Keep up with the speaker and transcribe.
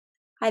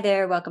Hi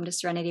there, welcome to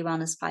Serenity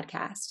Wellness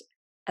Podcast,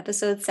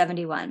 episode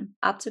 71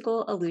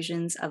 Optical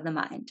Illusions of the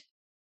Mind.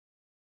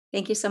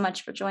 Thank you so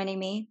much for joining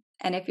me.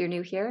 And if you're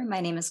new here, my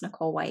name is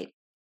Nicole White.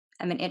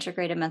 I'm an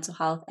integrated mental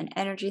health and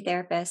energy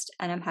therapist,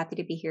 and I'm happy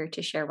to be here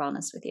to share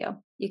wellness with you.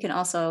 You can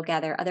also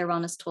gather other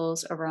wellness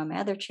tools over on my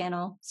other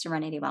channel,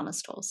 Serenity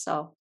Wellness Tools.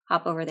 So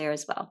hop over there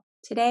as well.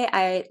 Today,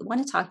 I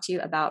want to talk to you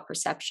about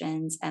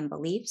perceptions and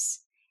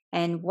beliefs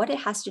and what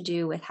it has to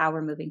do with how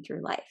we're moving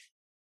through life,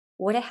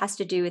 what it has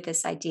to do with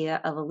this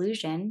idea of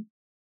illusion,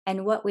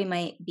 and what we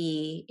might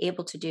be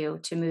able to do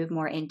to move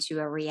more into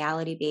a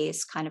reality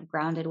based, kind of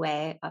grounded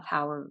way of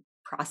how we're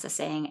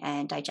processing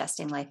and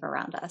digesting life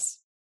around us.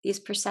 These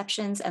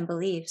perceptions and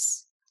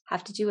beliefs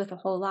have to do with a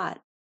whole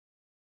lot.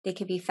 They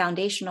can be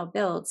foundational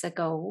builds that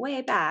go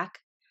way back,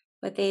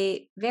 but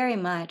they very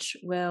much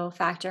will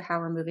factor how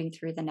we're moving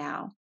through the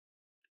now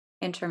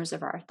in terms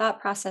of our thought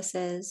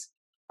processes,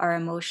 our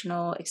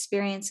emotional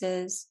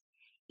experiences,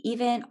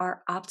 even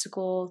our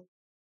optical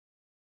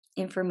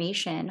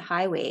information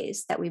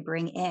highways that we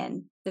bring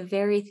in, the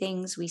very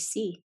things we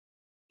see,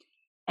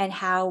 and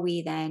how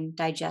we then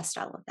digest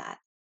all of that.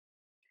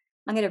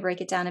 I'm going to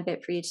break it down a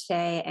bit for you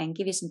today and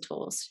give you some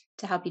tools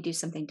to help you do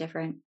something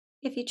different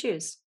if you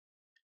choose.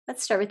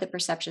 Let's start with the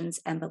perceptions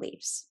and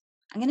beliefs.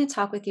 I'm going to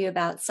talk with you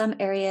about some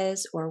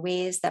areas or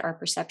ways that our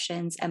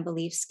perceptions and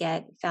beliefs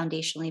get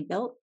foundationally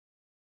built.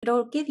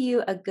 It'll give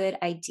you a good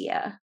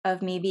idea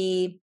of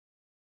maybe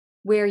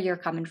where you're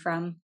coming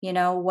from,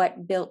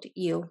 what built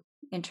you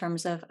in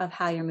terms of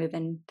how you're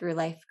moving through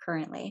life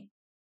currently.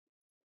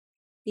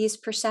 These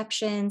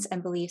perceptions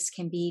and beliefs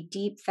can be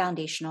deep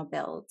foundational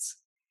builds.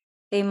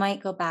 They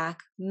might go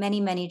back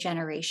many, many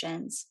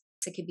generations.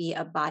 It could be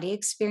a body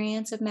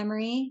experience of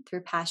memory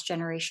through past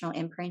generational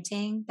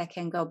imprinting that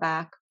can go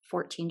back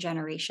 14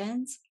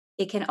 generations.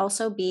 It can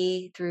also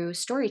be through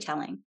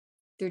storytelling,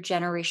 through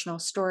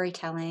generational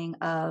storytelling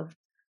of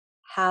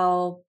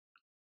how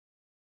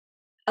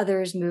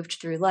others moved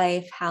through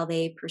life, how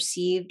they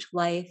perceived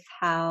life,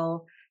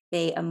 how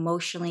they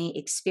emotionally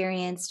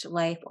experienced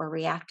life or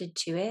reacted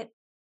to it.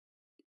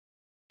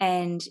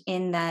 And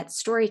in that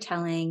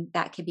storytelling,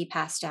 that could be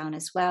passed down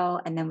as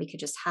well. And then we could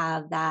just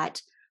have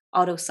that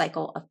auto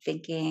cycle of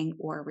thinking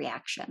or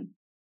reaction.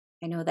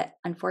 I know that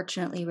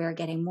unfortunately we're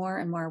getting more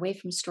and more away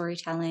from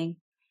storytelling,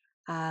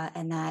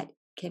 and that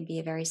can be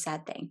a very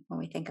sad thing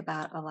when we think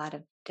about a lot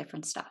of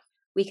different stuff.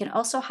 We can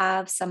also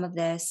have some of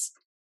this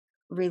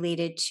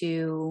related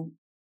to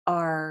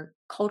our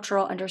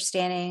cultural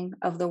understanding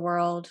of the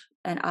world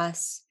and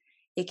us.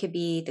 It could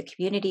be the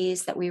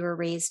communities that we were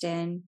raised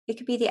in. It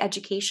could be the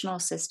educational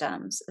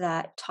systems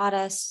that taught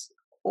us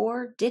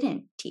or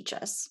didn't teach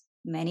us.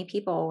 Many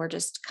people were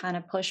just kind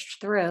of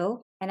pushed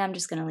through, and I'm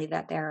just going to leave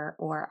that there,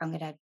 or I'm going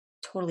to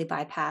totally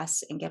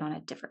bypass and get on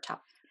a different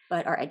topic.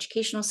 But our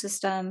educational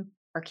system,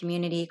 our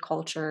community,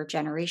 culture,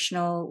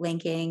 generational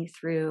linking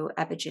through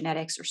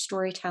epigenetics or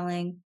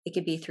storytelling. It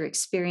could be through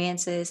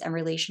experiences and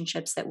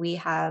relationships that we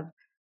have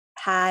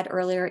had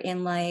earlier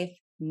in life,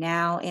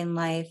 now in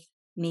life,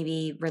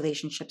 maybe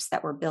relationships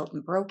that were built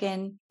and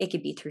broken. It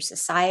could be through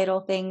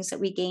societal things that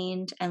we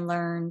gained and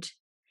learned,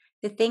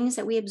 the things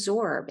that we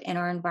absorb in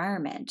our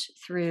environment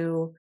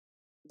through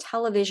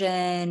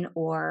television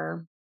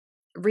or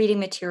reading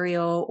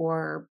material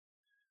or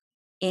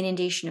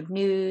inundation of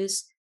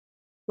news,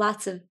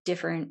 lots of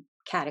different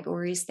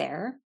categories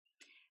there.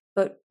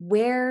 But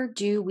where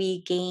do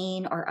we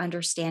gain our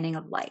understanding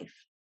of life?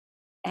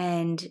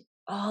 And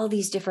all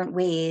these different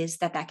ways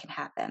that can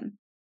happen.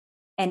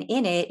 And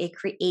in it, it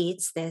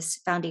creates this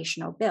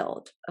foundational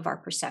build of our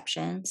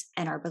perceptions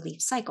and our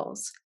belief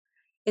cycles.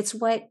 It's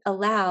what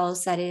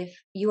allows that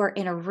if you are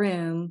in a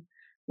room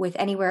with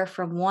anywhere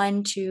from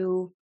 1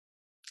 to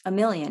a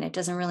million, it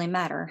doesn't really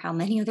matter how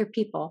many other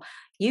people,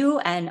 you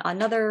and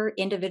another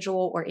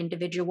individual or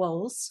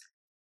individuals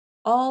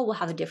all will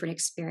have a different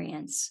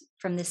experience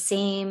from the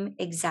same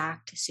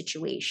exact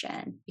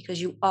situation because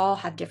you all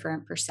have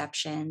different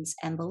perceptions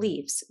and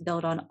beliefs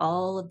built on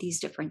all of these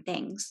different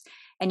things.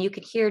 And you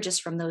could hear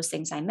just from those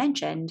things I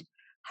mentioned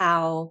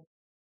how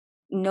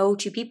no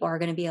two people are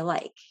going to be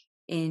alike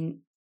in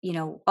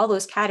all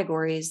those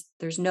categories.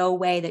 There's no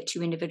way that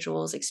two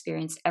individuals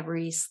experienced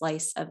every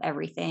slice of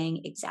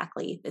everything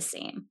exactly the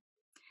same.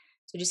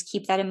 So just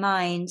keep that in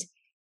mind,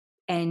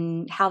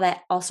 and how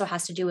that also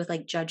has to do with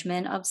like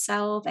judgment of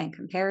self and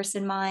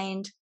comparison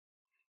mind.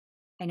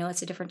 I know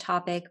it's a different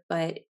topic,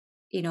 but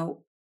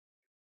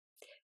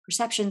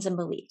perceptions and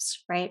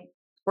beliefs, right?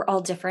 We're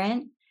all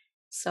different.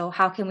 So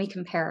how can we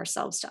compare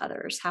ourselves to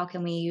others? How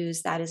can we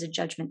use that as a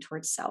judgment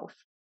towards self?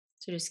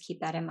 So just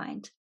keep that in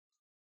mind.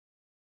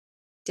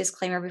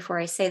 Disclaimer before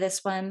I say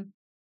this one,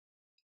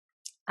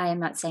 I am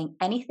not saying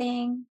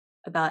anything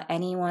about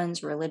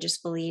anyone's religious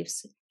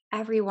beliefs.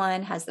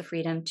 Everyone has the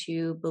freedom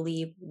to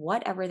believe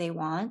whatever they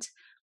want,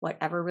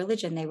 whatever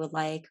religion they would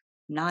like,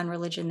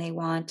 non-religion they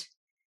want.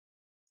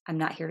 I'm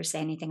not here to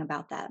say anything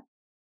about that.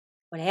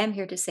 What I am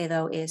here to say,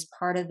 though, is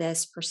part of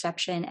this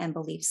perception and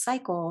belief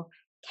cycle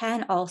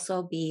can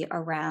also be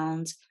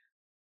around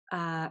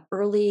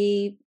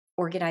early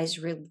organized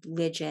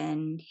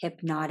religion,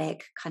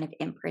 hypnotic kind of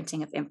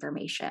imprinting of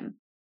information.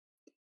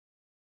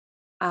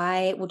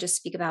 I will just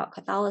speak about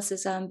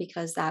Catholicism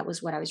because that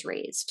was what I was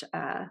raised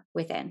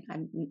within.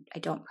 I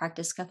don't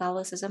practice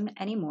Catholicism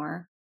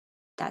anymore.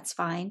 That's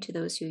fine to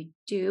those who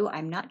do.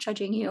 I'm not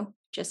judging you,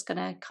 just going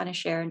to kind of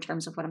share in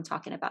terms of what I'm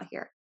talking about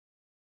here.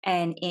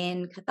 And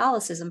in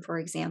Catholicism, for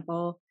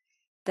example,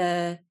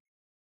 the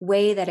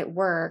way that it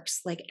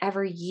works, like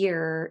every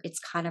year, it's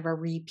kind of a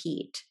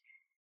repeat.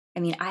 I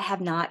mean, I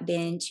have not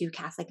been to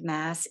Catholic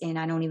Mass in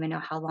I don't even know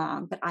how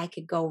long, but I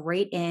could go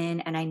right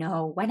in and I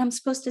know when I'm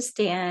supposed to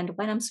stand,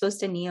 when I'm supposed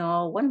to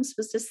kneel, what I'm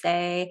supposed to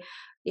say,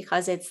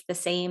 because it's the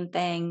same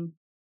thing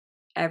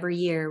every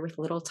year with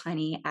little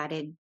tiny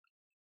added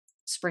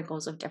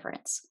sprinkles of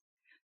difference.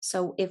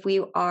 So if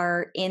we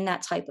are in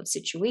that type of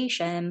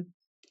situation,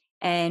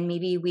 and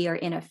maybe we are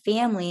in a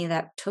family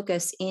that took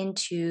us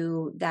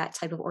into that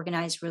type of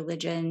organized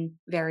religion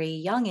very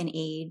young in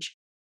age,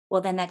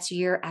 well, then that's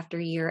year after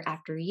year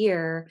after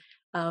year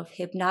of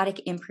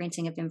hypnotic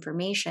imprinting of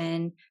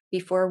information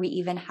before we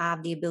even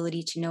have the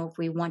ability to know if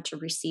we want to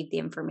receive the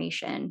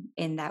information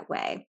in that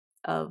way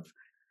of,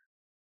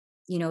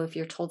 if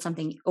you're told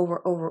something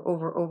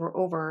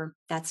over,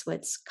 that's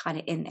what's kind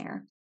of in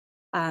there.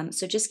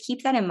 So just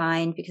keep that in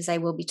mind because I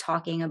will be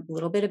talking a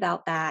little bit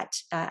about that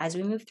as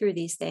we move through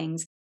these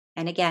things.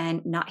 And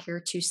again, not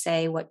here to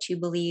say what to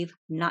believe,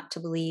 not to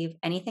believe,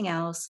 anything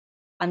else.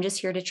 I'm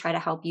just here to try to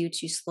help you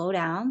to slow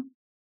down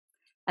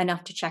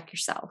enough to check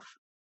yourself,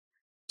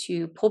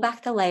 to pull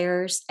back the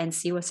layers and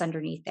see what's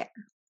underneath there.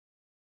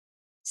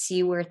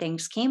 See where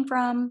things came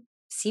from,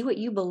 see what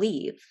you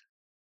believe,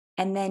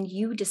 and then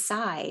you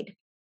decide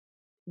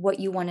what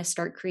you want to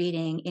start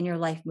creating in your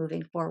life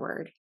moving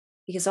forward.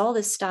 Because all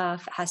this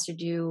stuff has to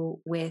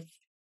do with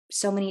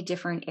so many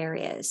different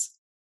areas.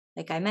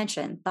 Like I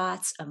mentioned,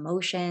 thoughts,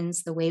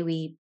 emotions, the way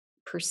we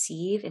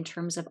perceive in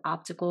terms of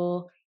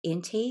optical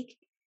intake,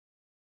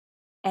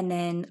 and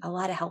then a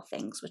lot of health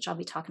things, which I'll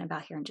be talking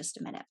about here in just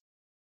a minute.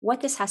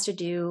 What this has to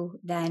do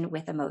then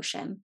with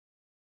emotion.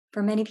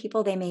 For many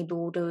people, they may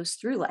bulldoze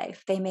through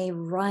life. They may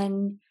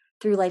run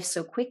through life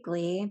so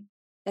quickly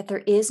that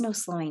there is no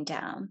slowing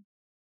down.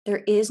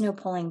 There is no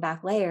pulling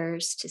back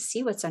layers to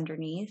see what's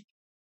underneath.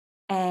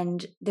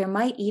 And there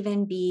might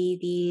even be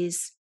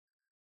these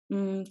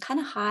kind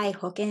of high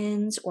hook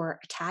ins or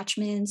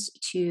attachments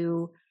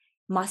to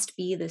must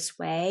be this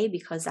way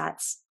because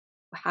that's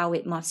how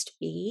it must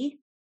be.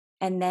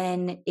 And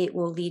then it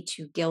will lead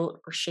to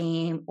guilt or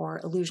shame or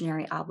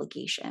illusionary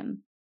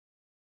obligation.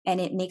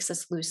 And it makes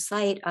us lose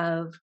sight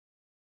of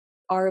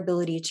our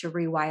ability to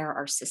rewire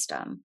our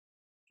system,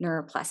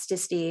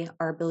 neuroplasticity,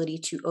 our ability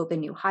to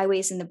open new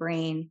highways in the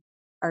brain,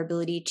 our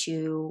ability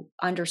to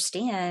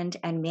understand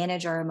and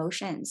manage our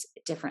emotions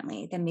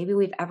differently than maybe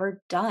we've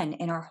ever done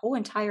in our whole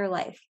entire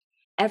life.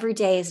 Every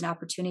day is an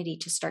opportunity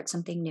to start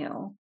something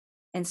new.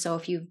 And so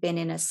if you've been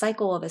in a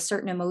cycle of a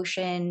certain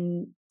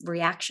emotion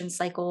reaction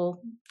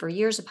cycle for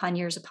years upon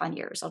years upon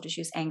years, I'll just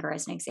use anger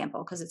as an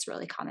example because it's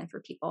really common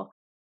for people.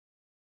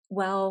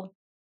 Well,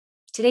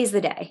 today's the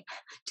day.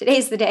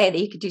 Today's the day that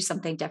you could do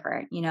something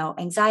different.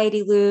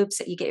 Anxiety loops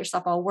that you get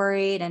yourself all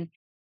worried, and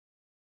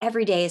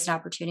every day is an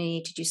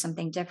opportunity to do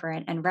something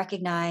different and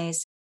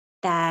recognize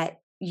that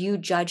you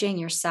judging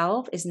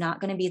yourself is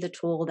not going to be the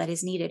tool that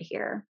is needed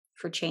here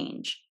for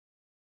change.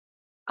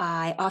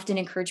 I often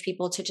encourage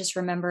people to just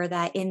remember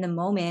that in the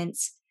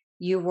moments,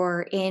 you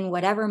were in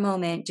whatever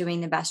moment doing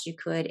the best you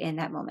could in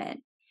that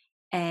moment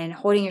and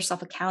holding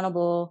yourself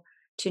accountable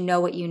to know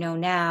what you know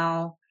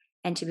now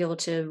and to be able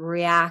to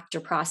react or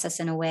process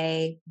in a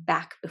way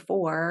back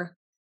before.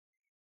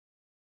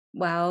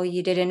 Well,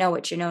 you didn't know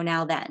what you know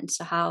now then.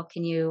 So how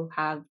can you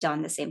have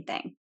done the same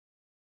thing?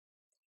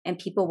 And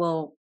people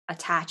will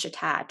attach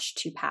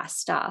to past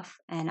stuff.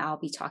 And I'll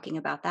be talking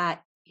about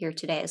that here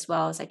today as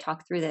well as I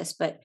talk through this.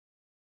 But,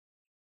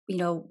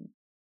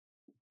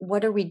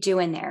 what are we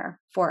doing there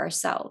for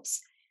ourselves?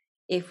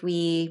 If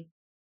we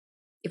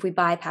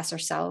bypass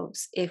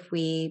ourselves, if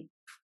we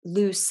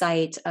lose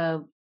sight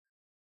of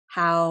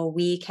how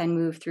we can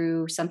move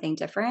through something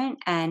different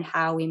and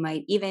how we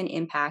might even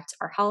impact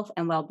our health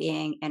and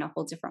well-being in a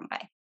whole different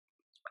way.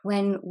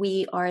 When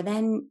we are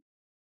then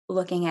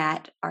looking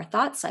at our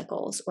thought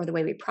cycles or the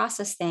way we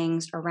process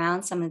things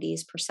around some of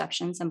these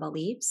perceptions and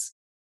beliefs,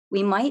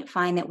 we might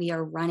find that we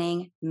are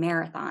running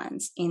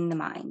marathons in the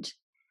mind.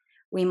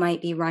 We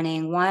might be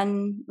running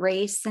one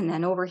race and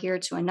then over here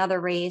to another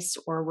race,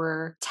 or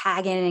we're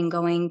tagging and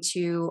going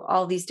to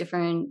all these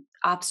different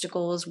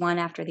obstacles one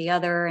after the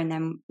other. And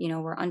then,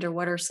 we're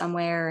underwater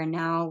somewhere and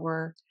now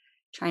we're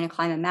trying to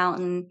climb a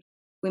mountain.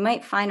 We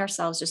might find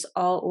ourselves just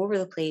all over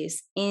the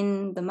place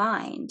in the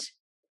mind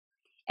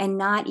and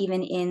not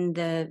even in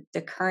the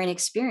current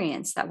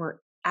experience that we're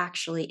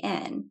actually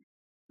in.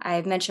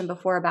 I've mentioned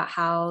before about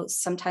how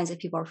sometimes if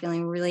people are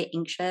feeling really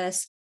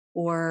anxious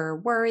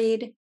or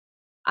worried,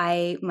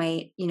 I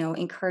might,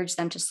 encourage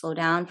them to slow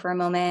down for a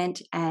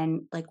moment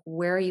and like,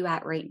 where are you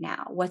at right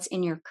now? What's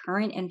in your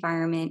current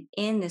environment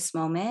in this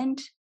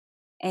moment?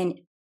 And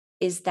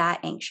is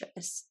that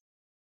anxious?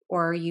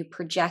 or are you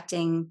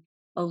projecting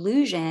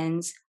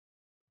illusions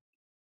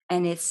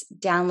and it's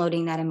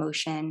downloading that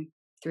emotion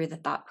through the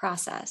thought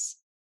process?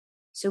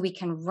 So we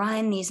can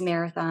run these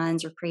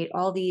marathons or create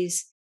all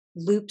these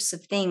loops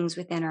of things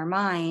within our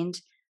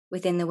mind,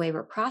 within the way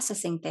we're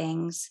processing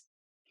things.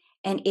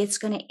 And it's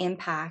going to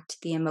impact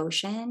the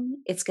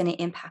emotion, it's going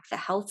to impact the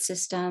health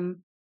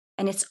system,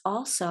 and it's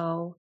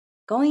also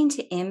going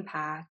to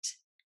impact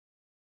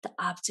the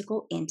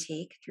optical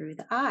intake through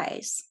the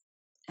eyes.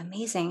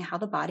 Amazing how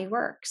the body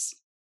works.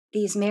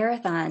 These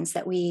marathons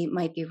that we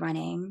might be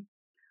running,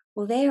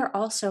 well, they are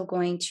also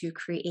going to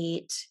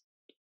create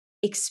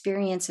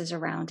experiences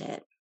around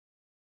it,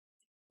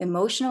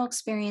 emotional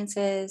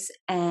experiences,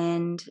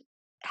 and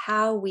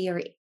how we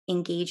are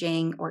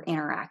engaging or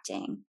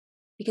interacting,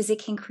 because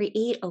it can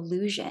create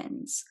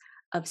illusions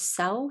of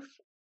self,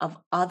 of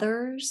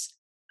others,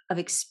 of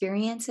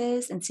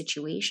experiences and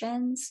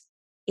situations.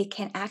 It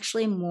can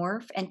actually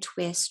morph and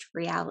twist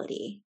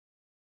reality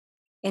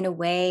in a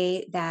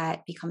way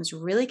that becomes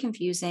really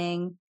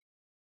confusing.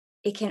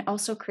 It can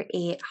also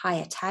create high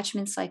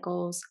attachment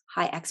cycles,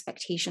 high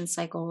expectation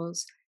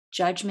cycles,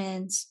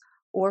 judgments,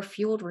 or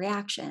fueled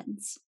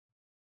reactions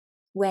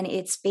when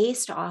it's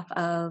based off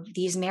of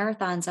these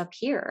marathons up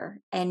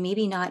here and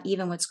maybe not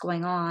even what's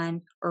going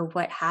on or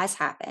what has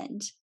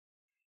happened.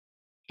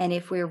 And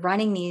if we're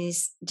running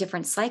these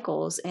different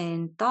cycles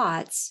in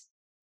thoughts,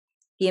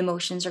 the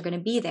emotions are going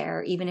to be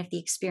there, even if the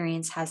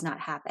experience has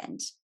not happened.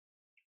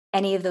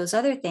 Any of those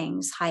other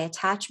things, high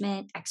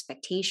attachment,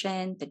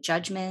 expectation, the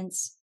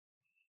judgments,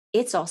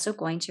 it's also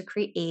going to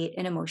create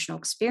an emotional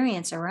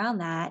experience around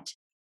that.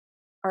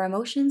 Our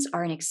emotions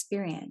are an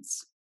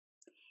experience.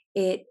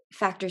 It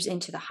factors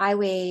into the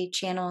highway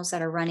channels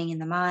that are running in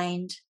the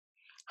mind,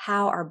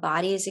 how our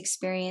body is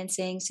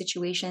experiencing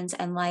situations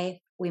and life.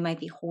 We might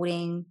be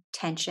holding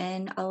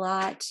tension a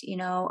lot,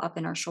 up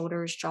in our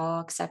shoulders,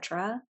 jaw,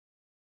 etc.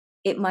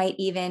 It might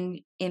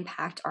even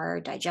impact our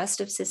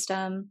digestive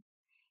system.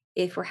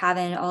 If we're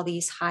having all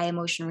these high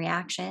emotion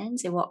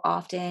reactions, it will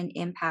often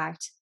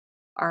impact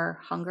our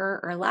hunger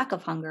or lack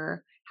of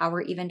hunger, how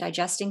we're even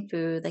digesting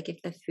food, like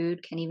if the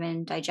food can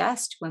even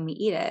digest when we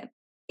eat it.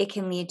 It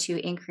can lead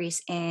to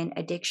increase in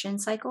addiction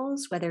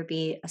cycles, whether it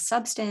be a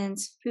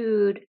substance,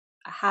 food,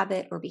 a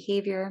habit, or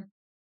behavior,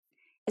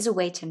 as a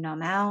way to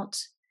numb out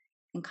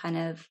and kind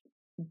of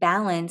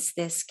balance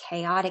this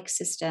chaotic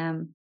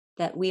system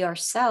that we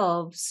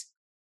ourselves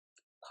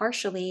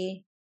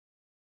partially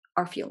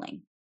are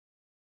fueling.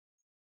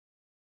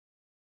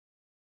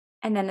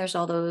 And then there's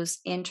all those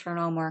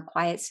internal, more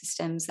quiet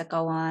systems that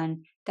go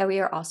on that we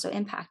are also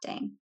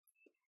impacting.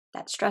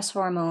 That stress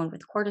hormone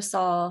with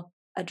cortisol,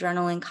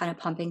 adrenaline kind of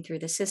pumping through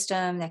the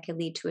system that could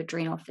lead to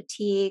adrenal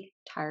fatigue,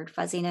 tired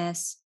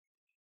fuzziness,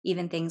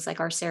 even things like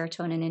our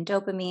serotonin and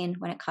dopamine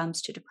when it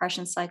comes to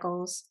depression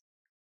cycles.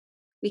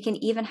 We can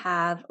even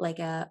have like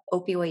a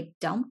opioid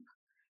dump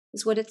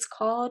is what it's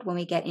called when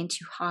we get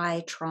into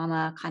high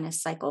trauma kind of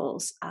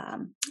cycles. I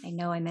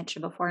know I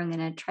mentioned before, I'm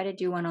going to try to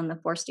do one on the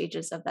 4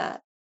 stages of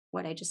that,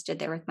 what I just did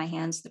there with my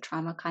hands, the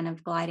trauma kind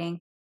of gliding.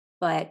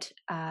 But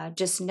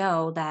just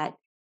know that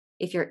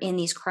if you're in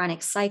these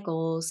chronic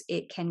cycles,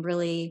 it can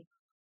really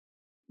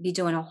be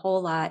doing a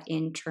whole lot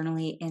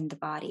internally in the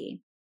body.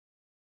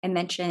 I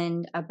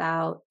mentioned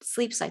about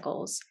sleep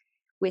cycles.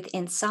 With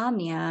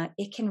insomnia,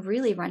 it can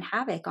really run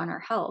havoc on our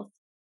health.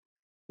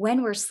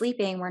 When we're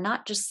sleeping, we're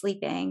not just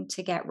sleeping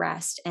to get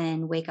rest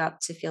and wake up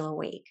to feel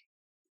awake.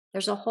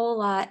 There's a whole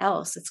lot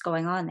else that's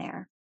going on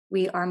there.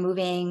 We are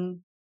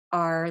moving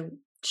our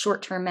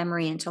short term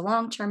memory into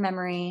long term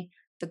memory.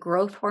 The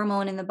growth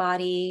hormone in the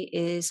body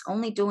is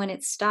only doing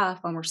its stuff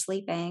when we're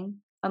sleeping,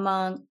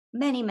 among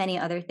many, many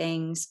other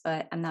things,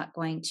 but I'm not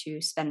going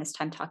to spend this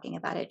time talking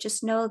about it.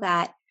 Just know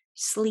that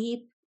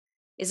sleep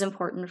is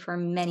important for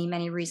many,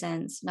 many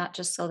reasons, not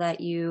just so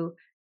that you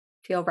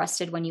feel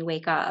rested when you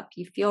wake up.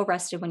 You feel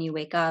rested when you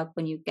wake up,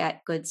 when you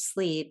get good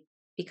sleep,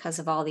 because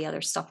of all the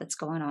other stuff that's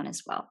going on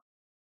as well.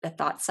 The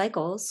thought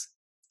cycles,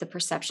 the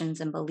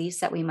perceptions and beliefs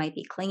that we might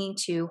be clinging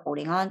to,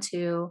 holding on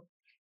to,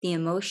 the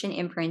emotion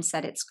imprints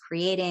that it's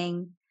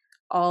creating,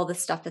 all the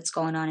stuff that's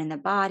going on in the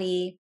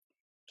body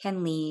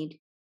can lead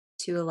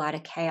to a lot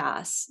of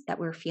chaos that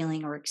we're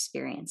feeling or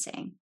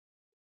experiencing.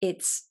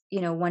 It's,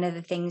 one of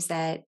the things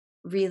that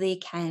really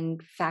can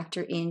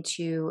factor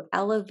into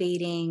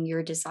elevating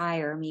your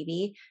desire,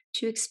 maybe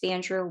to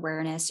expand your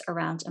awareness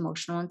around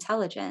emotional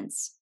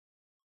intelligence.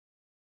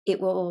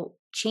 It will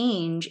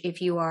change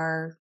if you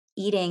are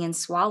eating and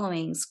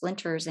swallowing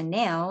splinters and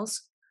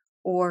nails,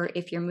 or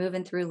if you're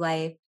moving through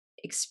life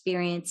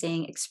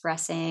experiencing,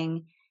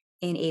 expressing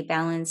in a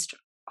balanced,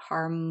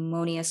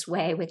 harmonious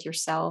way with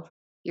yourself,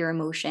 your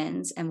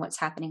emotions, and what's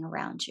happening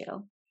around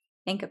you.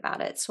 Think about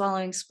it.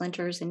 Swallowing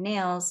splinters and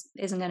nails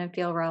isn't going to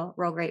feel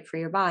real great for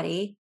your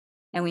body.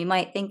 And we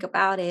might think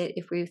about it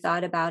if we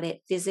thought about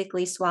it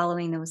physically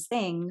swallowing those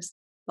things,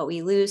 but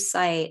we lose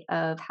sight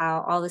of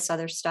how all this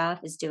other stuff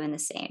is doing the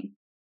same.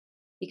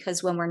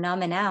 Because when we're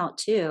numbing out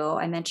too,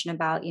 I mentioned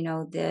about,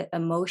 the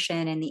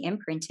emotion and the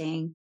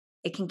imprinting,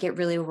 it can get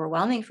really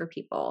overwhelming for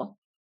people.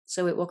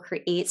 So it will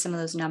create some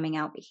of those numbing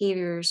out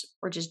behaviors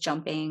or just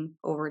jumping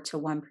over to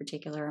one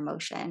particular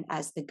emotion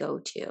as the go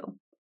to.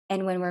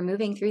 And when we're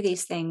moving through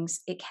these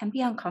things, it can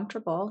be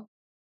uncomfortable.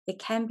 It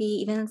can be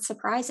even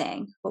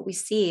surprising what we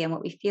see and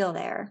what we feel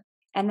there.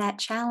 And that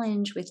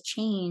challenge with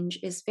change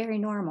is very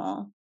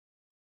normal.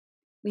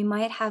 We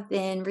might have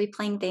been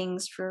replaying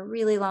things for a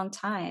really long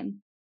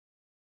time,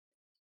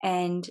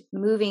 and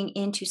moving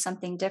into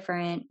something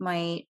different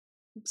might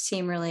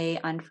seem really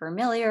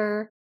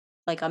unfamiliar,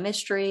 like a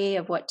mystery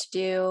of what to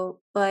do,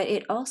 but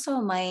it also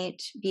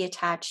might be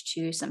attached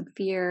to some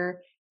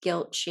fear,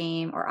 guilt,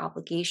 shame, or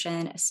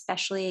obligation,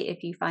 especially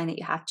if you find that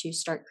you have to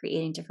start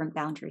creating different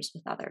boundaries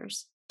with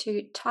others.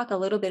 To talk a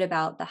little bit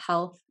about the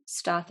health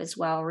stuff as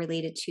well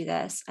related to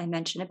this, I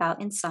mentioned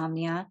about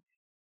insomnia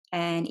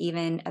and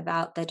even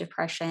about the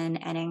depression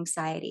and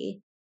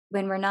anxiety.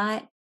 When we're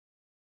not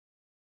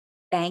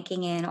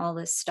banking in all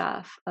this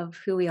stuff of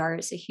who we are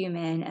as a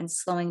human and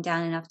slowing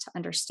down enough to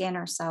understand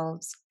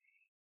ourselves,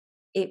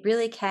 it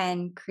really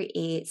can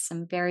create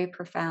some very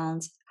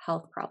profound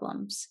health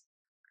problems,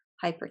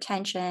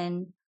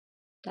 hypertension,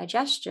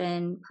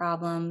 digestion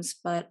problems,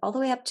 but all the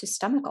way up to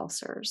stomach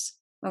ulcers.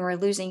 When we're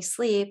losing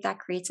sleep, that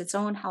creates its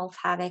own health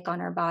havoc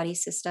on our body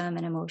system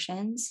and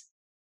emotions.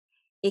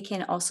 It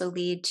can also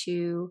lead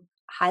to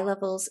high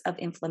levels of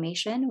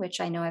inflammation,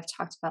 which I know I've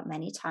talked about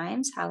many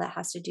times, how that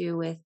has to do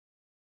with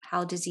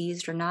how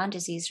diseased or non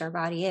diseased our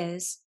body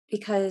is.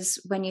 Because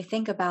when you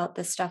think about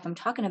the stuff I'm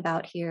talking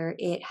about here,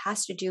 it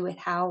has to do with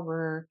how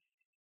we're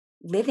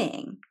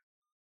living,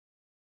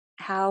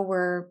 how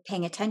we're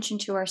paying attention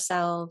to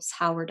ourselves,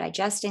 how we're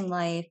digesting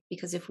life.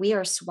 Because if we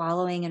are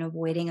swallowing and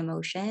avoiding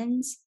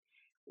emotions,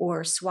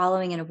 or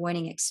swallowing and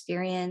avoiding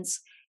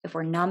experience, if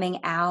we're numbing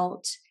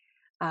out,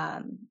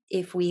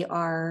 if we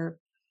are,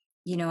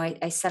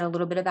 I said a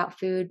little bit about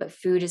food, but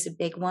food is a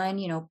big one.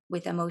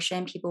 With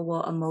emotion, people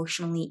will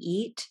emotionally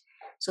eat.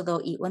 So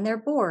they'll eat when they're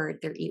bored,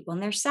 they'll eat when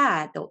they're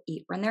sad, they'll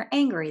eat when they're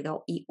angry,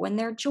 they'll eat when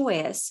they're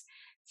joyous.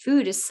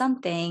 Food is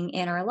something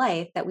in our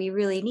life that we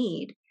really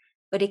need,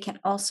 but it can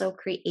also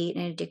create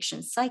an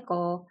addiction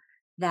cycle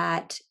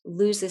that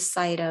loses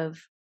sight of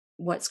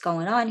what's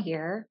going on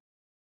here.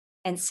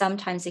 And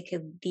sometimes it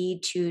could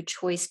lead to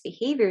choice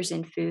behaviors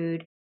in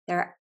food that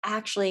are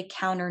actually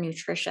counter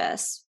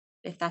nutritious,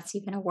 if that's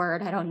even a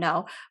word, I don't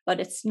know, but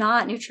it's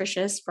not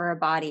nutritious for our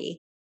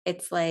body.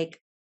 It's like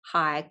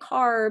high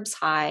carbs,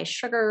 high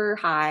sugar,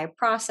 high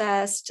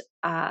processed,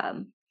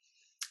 a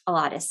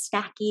lot of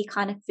snacky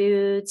kind of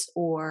foods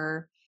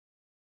or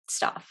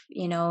stuff,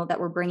 that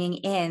we're bringing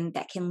in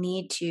that can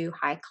lead to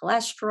high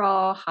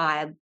cholesterol,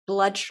 high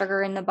blood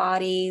sugar in the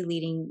body,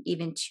 leading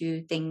even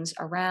to things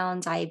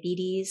around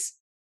diabetes.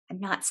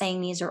 I'm not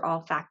saying these are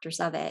all factors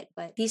of it,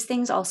 but these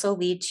things also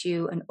lead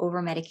to an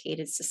over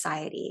medicated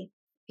society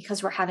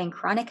because we're having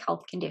chronic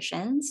health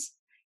conditions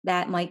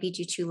that might be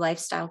due to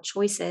lifestyle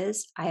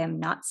choices. I am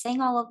not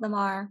saying all of them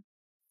are,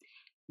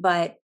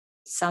 but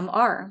some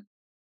are.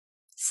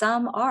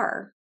 Some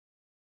are.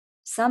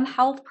 Some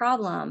health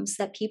problems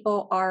that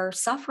people are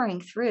suffering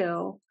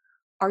through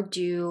are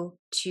due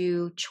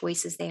to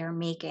choices they are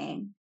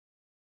making.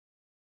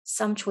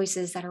 Some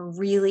choices that are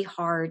really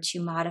hard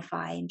to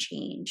modify and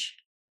change.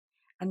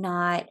 I'm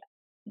not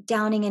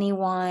downing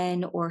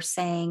anyone or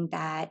saying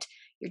that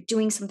you're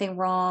doing something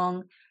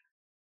wrong.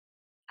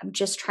 I'm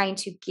just trying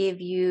to give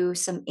you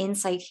some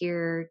insight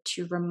here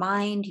to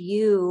remind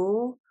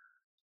you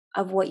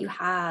of what you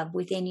have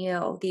within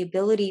you, the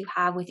ability you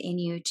have within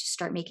you to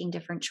start making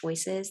different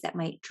choices that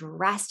might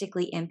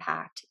drastically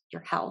impact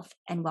your health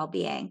and well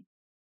being.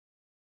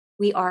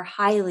 We are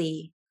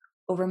highly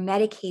over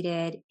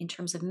medicated in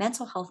terms of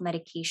mental health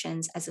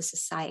medications as a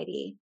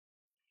society.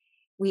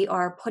 We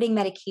are putting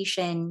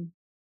medication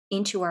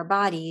into our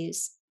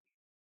bodies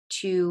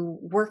to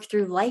work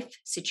through life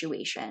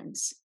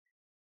situations.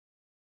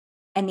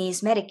 And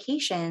these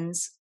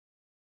medications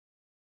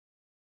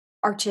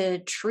are to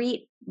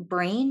treat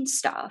brain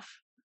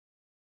stuff.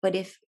 But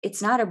if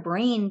it's not a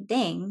brain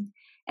thing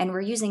and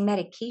we're using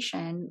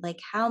medication, like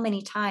how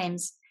many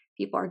times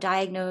people are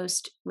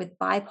diagnosed with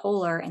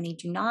bipolar and they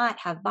do not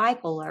have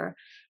bipolar,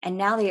 and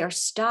now they are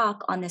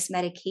stuck on this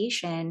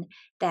medication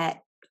that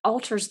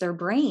alters their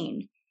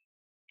brain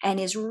and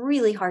is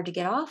really hard to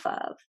get off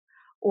of.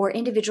 Or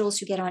individuals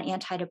who get on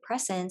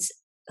antidepressants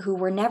who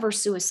were never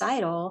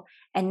suicidal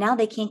and now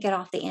they can't get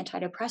off the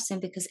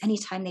antidepressant because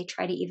anytime they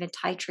try to even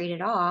titrate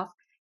it off,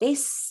 they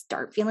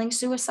start feeling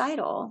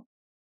suicidal.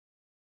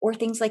 Or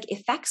things like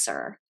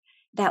Effexor,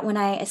 that when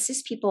I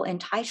assist people in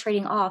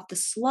titrating off the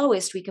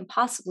slowest we can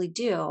possibly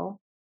do,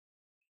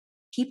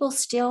 people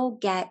still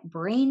get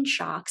brain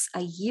shocks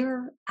a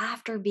year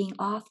after being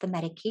off the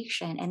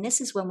medication. And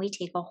this is when we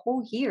take a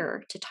whole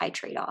year to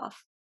titrate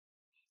off.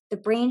 The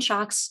brain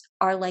shocks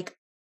are like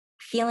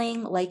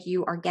feeling like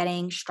you are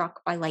getting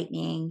struck by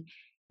lightning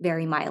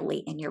very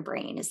mildly in your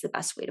brain, is the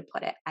best way to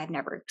put it. I've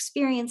never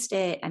experienced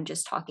it. I'm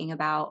just talking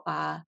about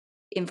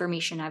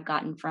information I've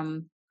gotten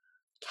from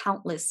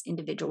countless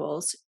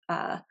individuals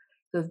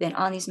who have been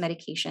on these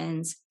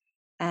medications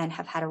and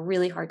have had a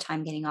really hard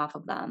time getting off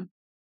of them.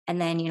 And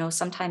then,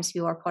 sometimes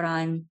people are put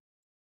on,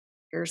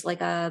 here's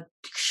like a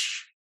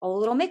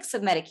little mix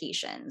of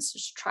medications,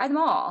 just try them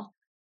all.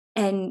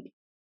 And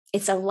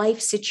it's a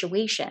life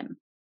situation.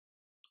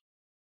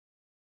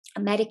 A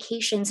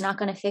medication's not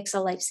going to fix a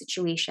life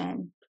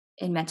situation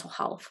in mental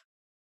health.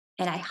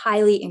 And I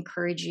highly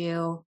encourage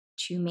you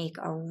to make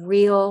a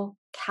real,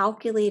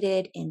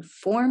 calculated,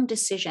 informed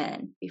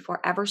decision before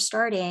ever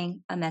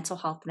starting a mental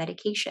health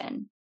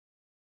medication.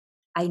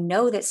 I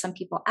know that some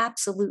people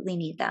absolutely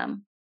need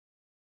them,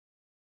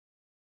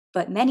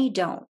 but many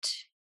don't.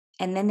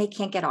 And then they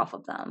can't get off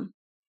of them.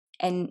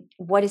 And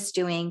what it's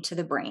doing to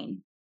the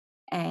brain.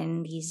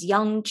 And these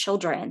young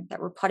children that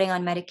we're putting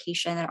on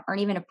medication that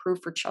aren't even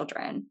approved for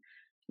children.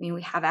 I mean,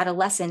 we have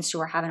adolescents who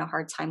are having a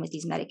hard time with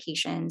these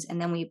medications,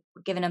 and then we're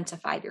giving them to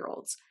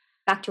 5-year-olds.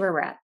 Back to where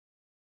we're at.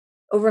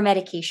 Over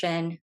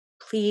medication,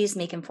 please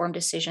make informed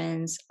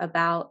decisions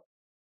about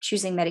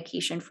choosing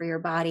medication for your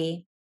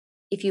body.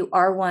 If you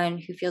are one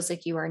who feels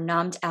like you are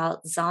numbed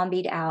out,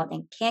 zombied out,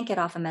 and can't get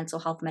off a mental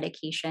health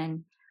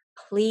medication,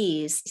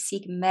 please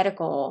seek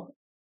medical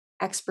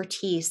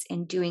expertise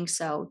in doing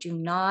so. Do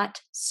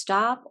not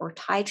stop or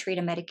titrate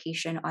a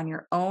medication on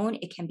your own.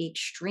 It can be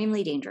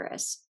extremely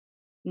dangerous.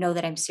 Know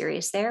that I'm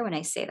serious there when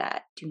I say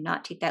that. Do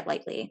not take that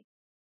lightly.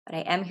 But I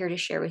am here to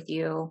share with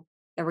you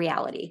the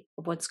reality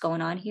of what's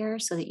going on here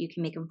so that you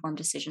can make informed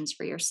decisions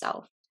for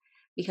yourself.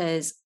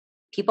 Because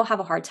people have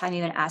a hard time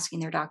even asking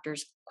their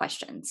doctors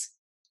questions.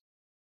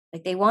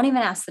 Like they won't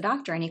even ask the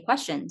doctor any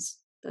questions.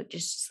 They're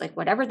just like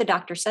whatever the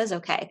doctor says,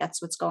 okay,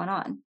 that's what's going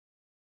on.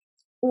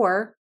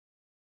 Or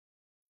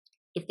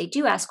if they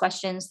do ask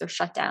questions, they're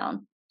shut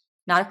down.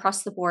 Not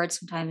across the board.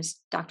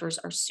 Sometimes doctors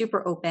are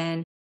super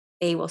open.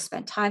 They will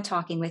spend time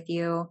talking with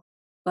you,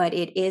 but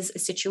it is a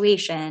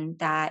situation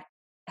that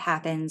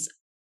happens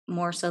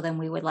more so than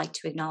we would like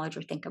to acknowledge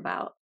or think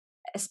about,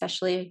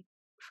 especially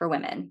for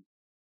women.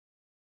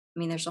 I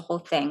mean, there's a whole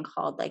thing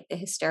called like the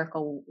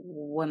hysterical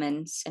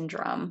woman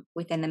syndrome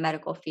within the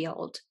medical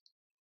field,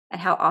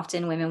 and how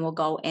often women will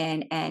go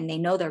in and they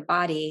know their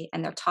body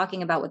and they're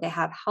talking about what they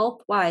have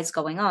health wise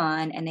going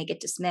on, and they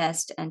get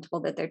dismissed and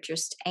told that they're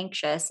just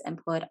anxious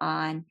and put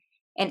on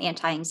an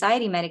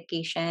anti-anxiety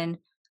medication,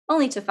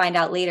 only to find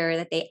out later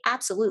that they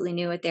absolutely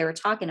knew what they were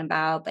talking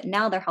about, but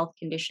now their health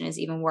condition is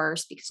even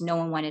worse because no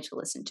one wanted to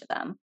listen to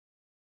them.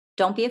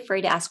 Don't be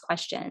afraid to ask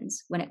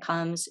questions when it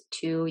comes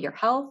to your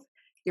health,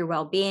 your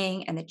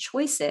well-being, and the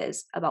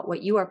choices about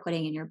what you are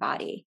putting in your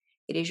body.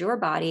 It is your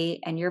body,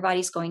 and your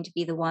body's going to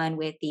be the one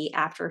with the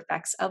after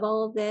effects of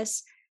all of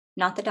this,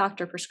 not the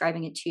doctor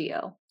prescribing it to you.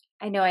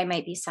 I know I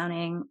might be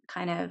sounding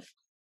kind of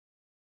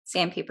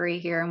sandpapery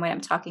here in what I'm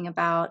talking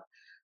about.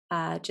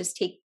 Just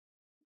take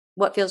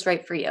what feels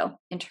right for you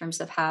in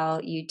terms of how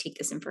you take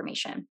this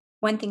information.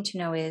 One thing to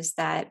know is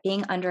that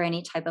being under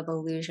any type of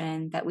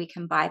illusion that we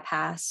can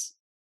bypass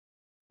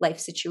life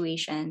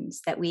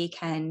situations, that we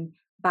can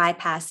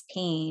bypass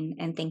pain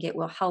and think it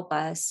will help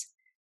us,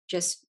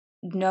 just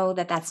know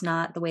that that's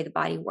not the way the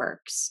body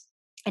works.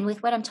 And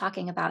with what I'm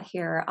talking about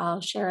here,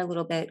 I'll share a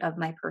little bit of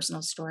my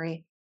personal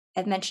story.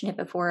 I've mentioned it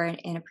before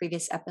in a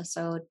previous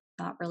episode,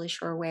 not really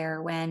sure where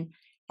or when.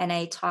 And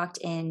I talked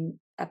in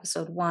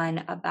episode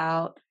 1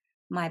 about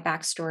my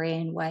backstory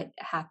and what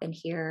happened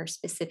here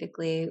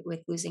specifically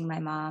with losing my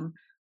mom.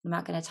 I'm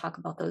not going to talk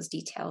about those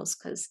details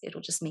because it'll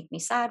just make me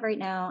sad right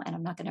now. And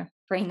I'm not going to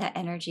bring that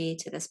energy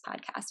to this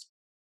podcast.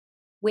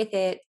 With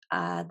it,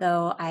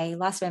 though, I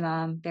lost my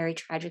mom very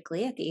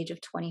tragically at the age of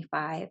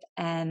 25.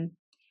 And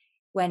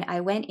when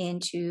I went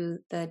into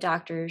the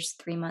doctors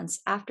 3 months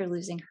after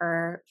losing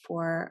her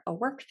for a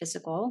work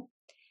physical,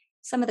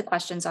 some of the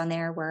questions on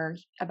there were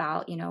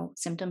about,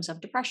 symptoms of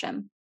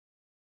depression.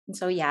 And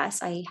so,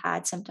 yes, I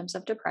had symptoms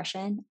of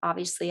depression.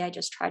 Obviously, I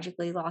just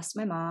tragically lost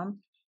my mom.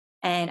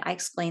 And I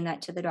explained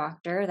that to the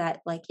doctor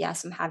that, like,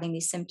 yes, I'm having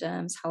these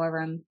symptoms.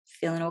 However, I'm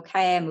feeling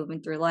okay. I'm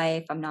moving through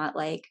life. I'm not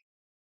like,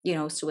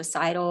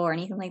 suicidal or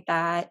anything like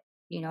that.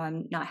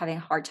 I'm not having a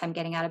hard time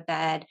getting out of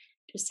bed,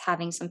 just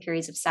having some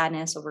periods of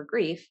sadness over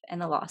grief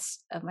and the loss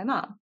of my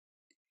mom.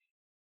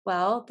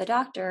 Well, the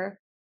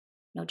doctor,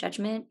 no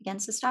judgment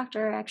against this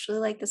doctor, I actually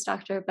like this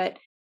doctor, but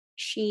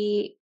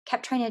she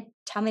kept trying to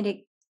tell me to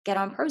get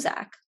on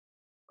Prozac.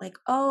 Like,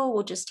 oh,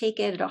 we'll just take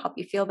it. It'll help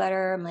you feel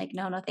better. I'm like,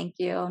 no, no, thank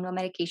you. No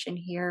medication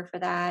here for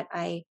that.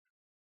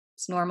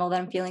 It's normal that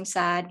I'm feeling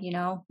sad.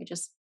 I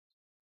just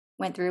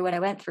went through what I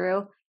went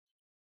through.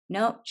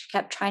 Nope. She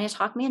kept trying to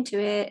talk me into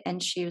it.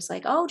 And she was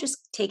like, oh,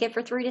 just take it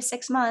for 3 to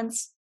 6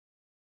 months.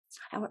 It's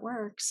not how it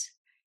works.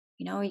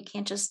 You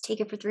can't just take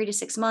it for 3 to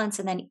 6 months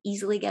and then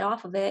easily get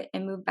off of it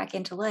and move back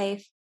into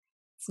life.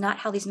 It's not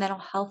how these mental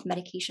health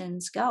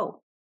medications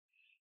go.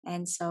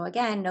 And so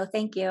again, no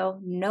thank you,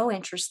 no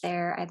interest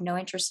there. I have no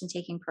interest in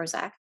taking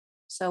Prozac.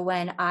 So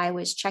when I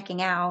was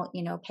checking out,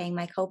 paying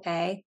my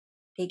copay,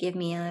 they give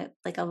me a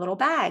little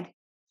bag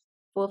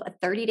full of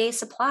a 30-day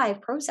supply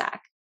of Prozac.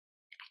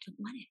 I don't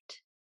want it.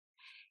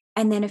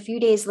 And then a few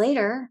days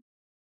later,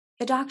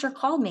 the doctor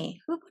called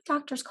me. Who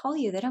doctors call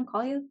you? They don't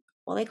call you.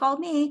 Well, they called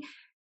me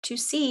to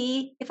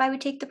see if I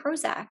would take the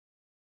Prozac.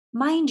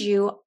 Mind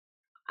you,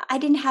 I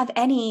didn't have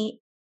any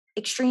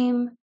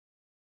extreme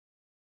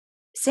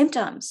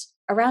symptoms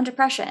around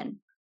depression.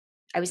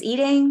 I was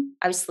eating,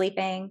 I was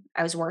sleeping,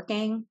 I was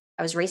working,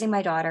 I was raising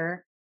my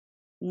daughter.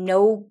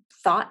 No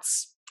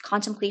thoughts,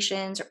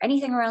 contemplations, or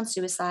anything around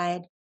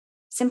suicide.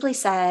 Simply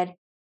said,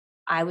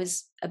 I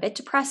was a bit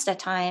depressed at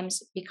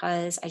times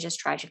because I just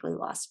tragically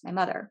lost my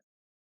mother.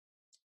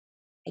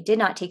 I did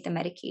not take the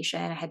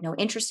medication. I had no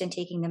interest in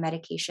taking the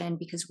medication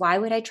because why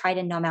would I try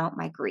to numb out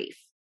my grief?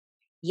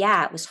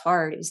 Yeah, it was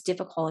hard. It was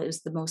difficult. It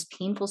was the most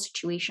painful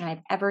situation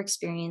I've ever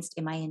experienced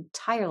in my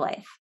entire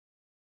life.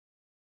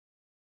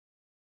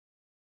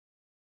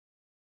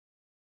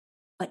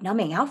 But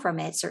numbing out from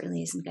it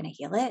certainly isn't going to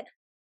heal it.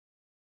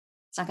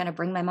 It's not going to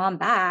bring my mom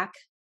back.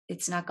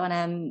 It's not going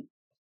to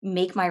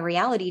make my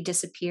reality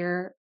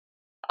disappear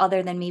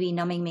other than maybe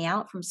numbing me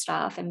out from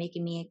stuff and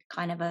making me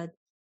kind of a,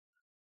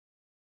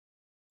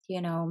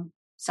 you know,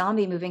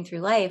 zombie moving through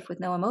life with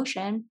no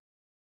emotion.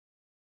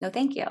 No,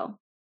 thank you.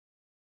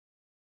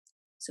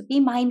 So be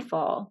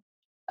mindful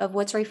of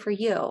what's right for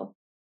you.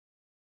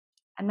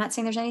 I'm not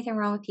saying there's anything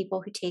wrong with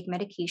people who take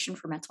medication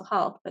for mental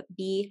health, but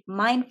be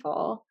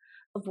mindful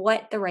of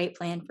what the right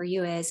plan for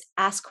you is.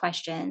 Ask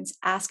questions,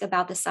 ask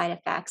about the side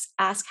effects,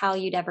 ask how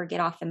you'd ever get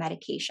off the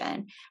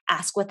medication,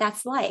 ask what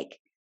that's like.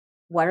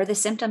 What are the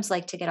symptoms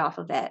like to get off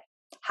of it?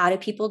 How do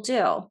people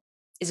do?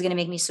 Is it going to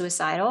make me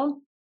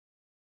suicidal?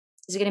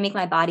 Is it going to make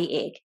my body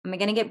ache? Am I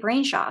going to get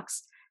brain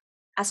shocks?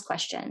 Ask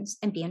questions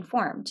and be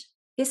informed.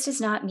 This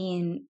does not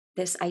mean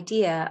this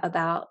idea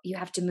about you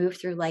have to move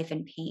through life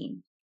in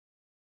pain.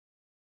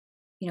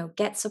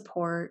 Get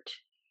support,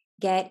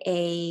 get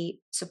a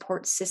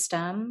support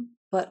system,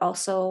 but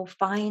also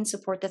find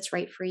support that's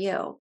right for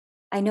you.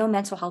 I know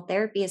mental health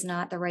therapy is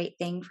not the right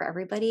thing for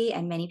everybody,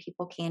 and many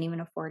people can't even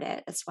afford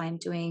it. That's why I'm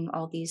doing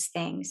all these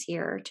things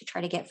here to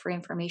try to get free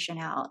information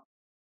out.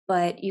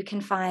 But you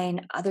can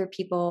find other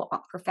people,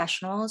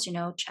 professionals,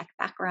 check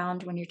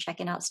background when you're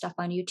checking out stuff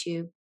on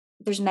YouTube.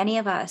 There's many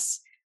of us,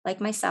 like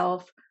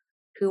myself,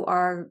 who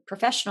are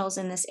professionals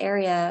in this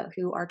area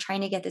who are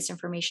trying to get this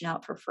information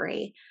out for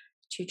free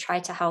to try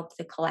to help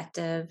the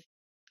collective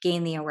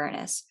gain the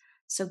awareness.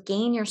 So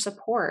gain your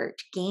support,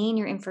 gain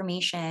your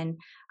information,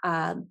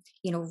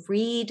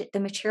 read the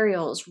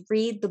materials,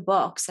 read the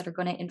books that are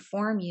going to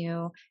inform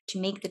you to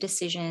make the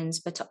decisions,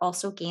 but to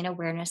also gain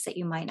awareness that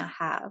you might not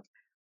have.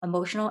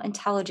 Emotional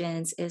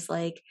intelligence is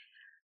like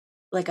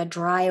a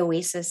dry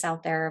oasis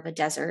out there of a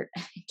desert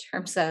in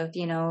terms of,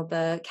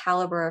 the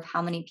caliber of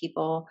how many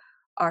people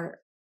are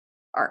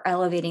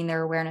elevating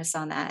their awareness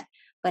on that.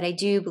 But I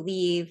do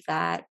believe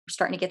that we're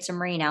starting to get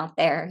some rain out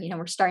there.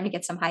 We're starting to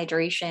get some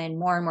hydration.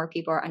 More and more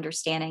people are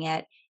understanding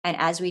it. And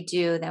as we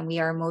do, then we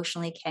are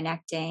emotionally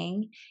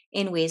connecting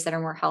in ways that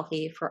are more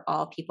healthy for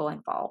all people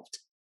involved.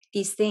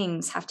 These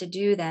things have to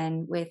do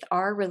then with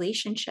our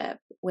relationship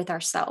with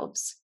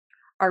ourselves,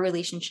 our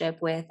relationship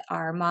with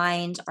our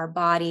mind, our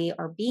body,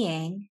 our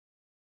being.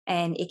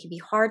 And it can be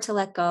hard to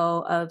let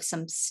go of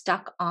some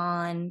stuck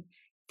on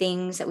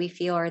things that we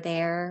feel are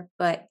there,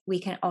 but we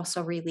can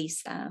also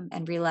release them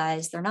and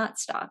realize they're not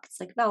stuck. It's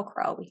like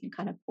Velcro. We can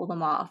kind of pull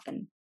them off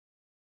and,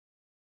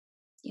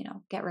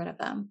 get rid of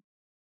them.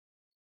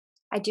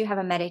 I do have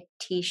a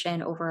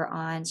meditation over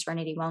on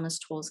Serenity Wellness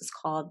Tools. It's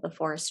called The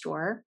Forest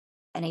Door,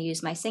 and I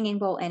use my singing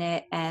bowl in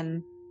it.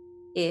 And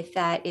if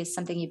that is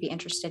something you'd be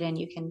interested in,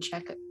 you can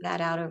check that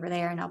out over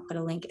there, and I'll put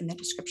a link in the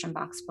description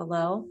box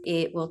below.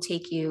 It will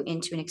take you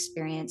into an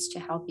experience to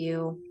help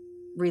you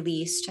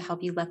release, to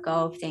help you let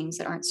go of things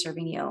that aren't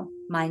serving you,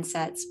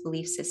 mindsets,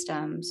 belief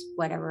systems,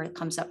 whatever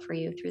comes up for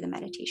you through the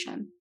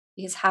meditation.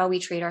 Because how we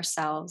treat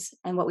ourselves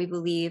and what we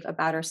believe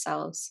about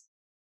ourselves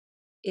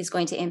is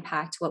going to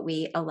impact what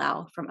we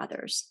allow from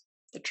others,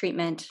 the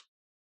treatment,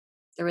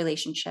 the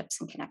relationships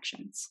and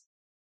connections.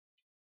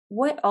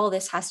 What all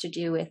this has to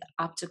do with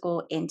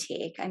optical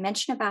intake. I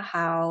mentioned about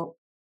how,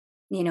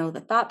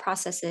 the thought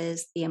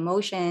processes, the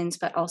emotions,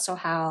 but also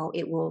how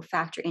it will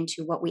factor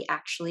into what we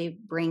actually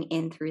bring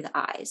in through the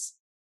eyes.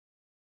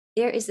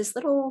 There is this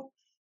little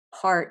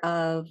part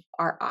of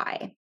our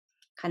eye,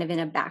 kind of in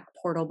a back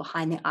portal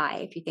behind the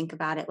eye, if you think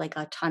about it like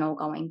a tunnel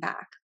going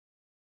back.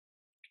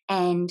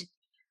 And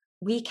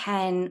we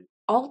can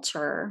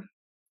alter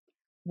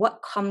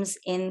what comes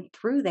in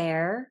through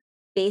there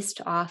based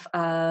off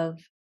of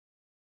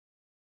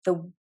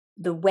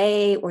the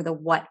way or the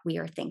what we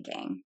are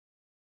thinking.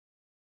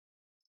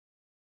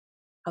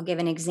 I'll give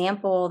an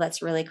example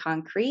that's really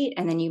concrete,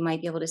 and then you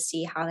might be able to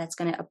see how that's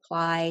going to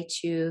apply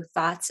to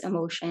thoughts,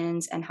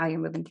 emotions, and how you're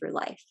moving through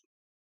life.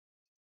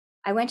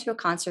 I went to a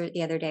concert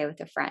the other day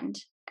with a friend,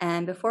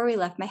 and before we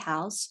left my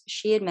house,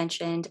 she had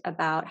mentioned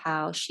about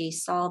how she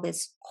saw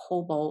this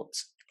cobalt,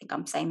 I think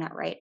I'm saying that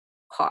right,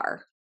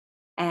 car.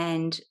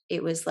 And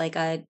it was like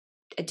a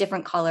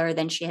different color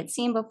than she had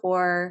seen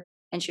before.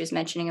 And she was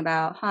mentioning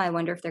about, I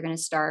wonder if they're going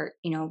to start,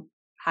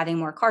 having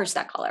more cars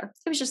that color.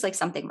 It was just like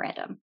something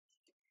random.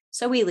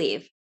 So we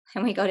leave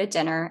and we go to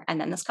dinner and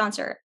then this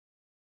concert.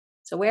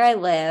 So where I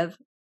live,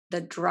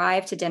 the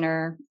drive to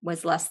dinner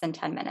was less than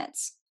 10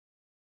 minutes.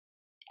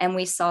 And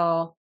we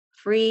saw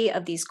three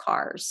of these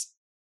cars,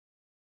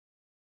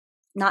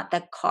 not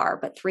the car,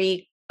 but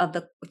three of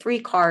the three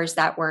cars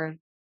that were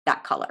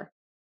that color.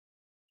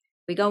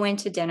 We go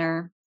into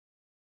dinner,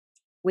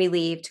 we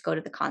leave to go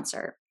to the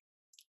concert.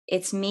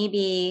 It's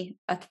maybe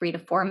a 3 to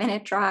 4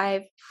 minute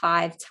drive,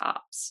 five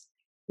tops.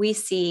 We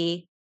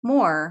see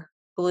more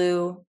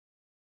blue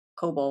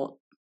cobalt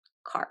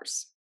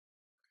cars.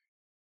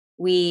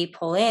 We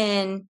pull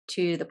in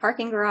to the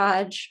parking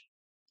garage,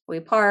 we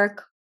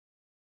park,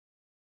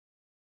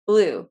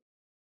 blue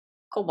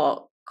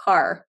cobalt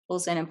car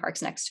pulls in and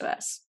parks next to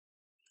us.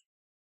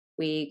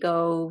 We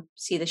go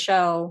see the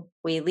show,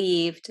 we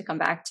leave to come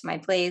back to my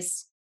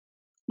place.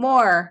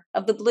 More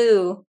of the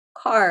blue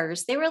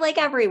cars. They were like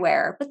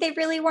everywhere, but they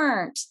really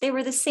weren't. They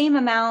were the same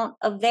amount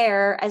of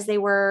there as they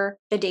were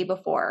the day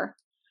before.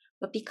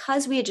 But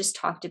because we had just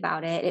talked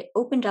about it, it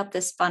opened up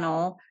this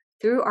funnel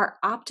through our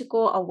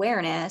optical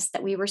awareness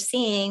that we were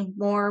seeing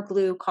more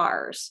blue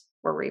cars.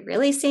 Were we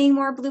really seeing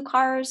more blue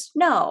cars?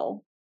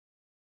 No.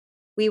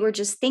 We were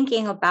just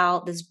thinking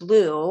about this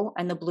blue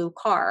and the blue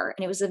car.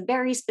 And it was a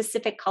very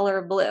specific color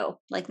of blue,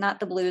 like not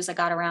the blues I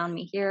got around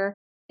me here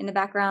in the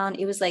background.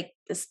 It was like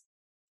this,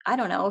 I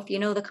don't know if you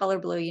know the color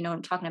blue, you know what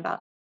I'm talking about.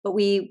 But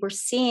we were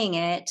seeing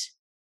it,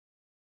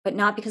 but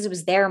not because it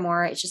was there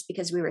more. It's just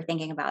because we were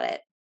thinking about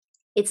it.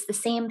 It's the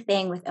same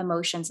thing with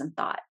emotions and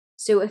thought.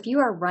 So if you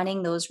are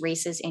running those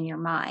races in your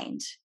mind,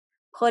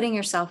 putting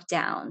yourself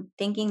down,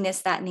 thinking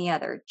this, that, and the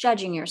other,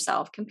 judging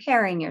yourself,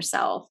 comparing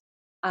yourself,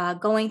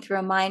 going through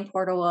a mind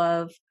portal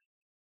of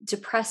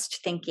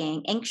depressed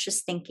thinking,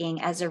 anxious thinking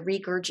as a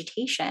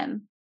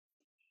regurgitation,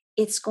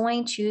 it's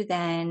going to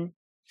then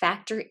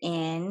factor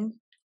in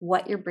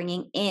what you're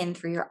bringing in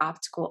through your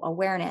optical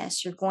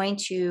awareness. You're going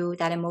to,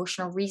 that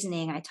emotional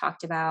reasoning I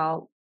talked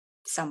about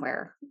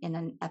somewhere in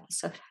an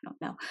episode, I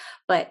don't know,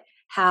 but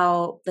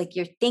how like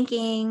you're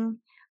thinking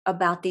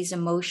about these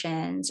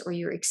emotions or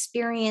you're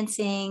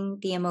experiencing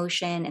the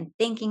emotion and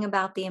thinking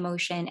about the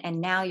emotion,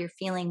 and now you're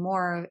feeling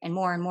more and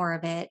more and more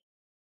of it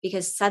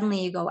because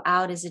suddenly you go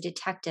out as a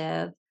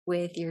detective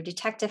with your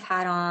detective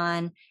hat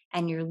on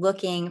and you're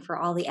looking for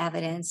all the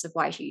evidence of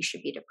why you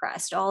should be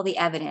depressed, all the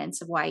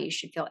evidence of why you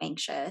should feel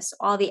anxious,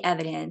 all the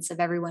evidence of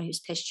everyone who's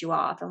pissed you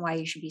off and why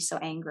you should be so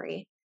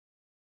angry.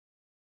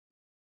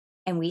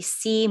 And we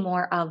see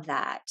more of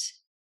that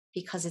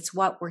because it's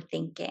what we're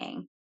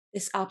thinking.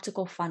 This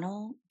optical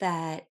funnel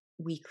that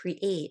we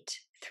create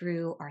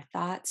through our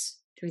thoughts,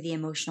 through the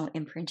emotional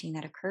imprinting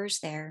that occurs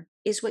there,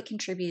 is what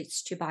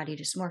contributes to body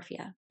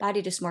dysmorphia.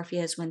 Body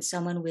dysmorphia is when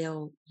someone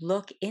will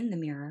look in the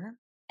mirror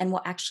and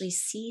will actually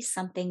see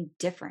something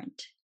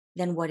different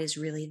than what is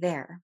really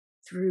there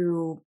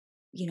through,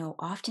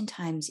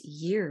 oftentimes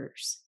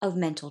years of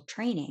mental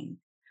training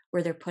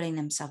where they're putting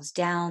themselves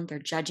down, they're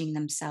judging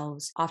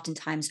themselves,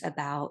 oftentimes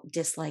about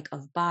dislike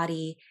of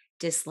body,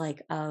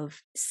 dislike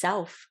of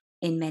self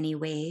in many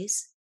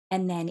ways.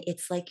 And then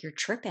it's like you're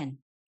tripping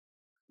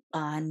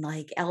on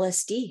like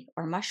LSD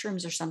or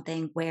mushrooms or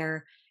something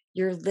where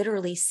you're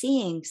literally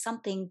seeing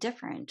something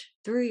different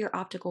through your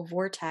optical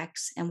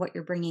vortex and what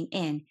you're bringing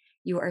in.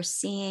 You are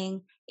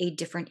seeing a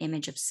different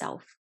image of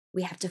self.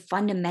 We have to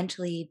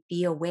fundamentally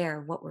be aware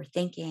of what we're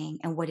thinking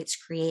and what it's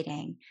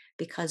creating,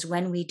 because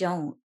when we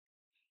don't,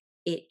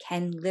 it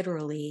can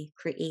literally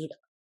create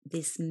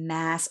this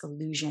mass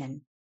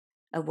illusion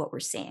of what we're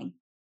seeing.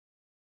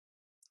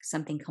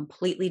 Something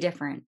completely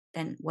different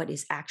than what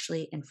is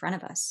actually in front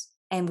of us.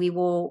 And we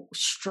will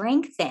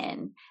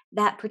strengthen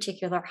that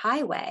particular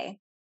highway.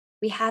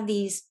 We have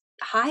these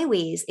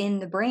highways in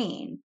the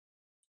brain,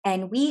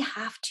 and we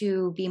have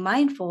to be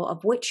mindful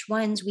of which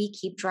ones we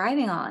keep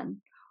driving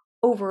on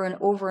over and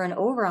over and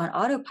over on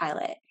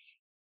autopilot.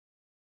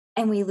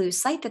 And we lose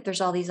sight that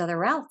there's all these other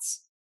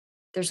routes.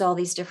 There's all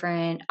these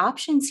different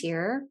options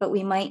here, but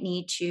we might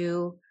need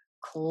to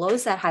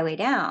close that highway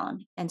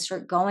down and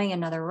start going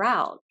another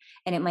route.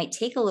 And it might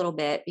take a little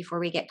bit before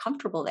we get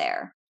comfortable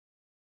there.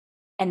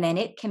 And then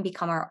it can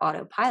become our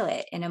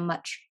autopilot in a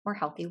much more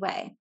healthy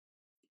way.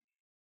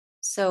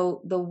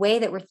 So the way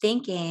that we're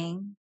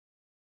thinking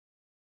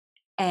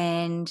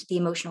and the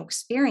emotional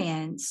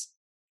experience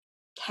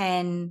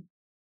can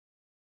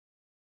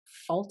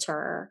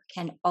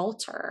can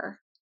alter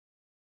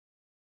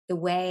the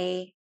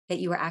way that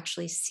you are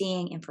actually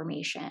seeing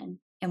information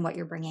and what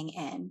you're bringing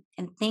in.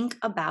 And think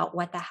about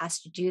what that has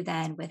to do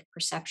then with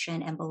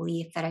perception and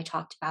belief that I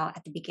talked about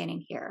at the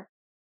beginning here.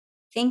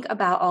 Think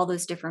about all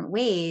those different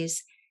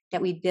ways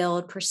that we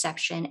build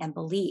perception and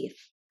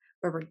belief,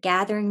 where we're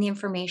gathering the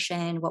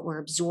information, what we're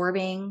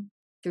absorbing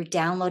through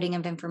downloading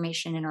of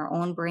information in our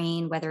own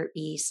brain, whether it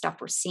be stuff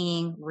we're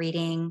seeing,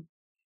 reading.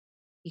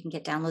 You can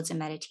get downloads in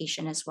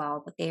meditation as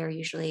well, but they are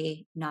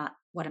usually not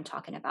what I'm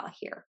talking about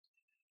here.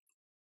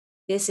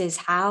 This is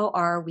how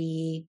are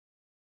we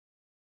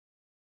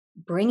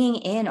bringing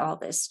in all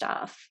this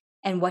stuff,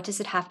 and what does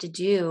it have to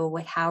do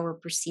with how we're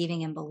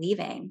perceiving and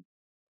believing?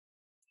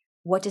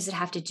 What does it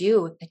have to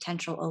do with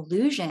potential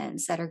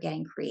illusions that are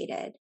getting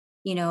created?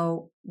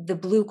 The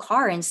blue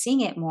car and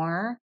seeing it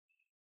more,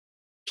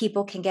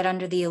 people can get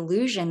under the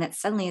illusion that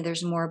suddenly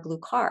there's more blue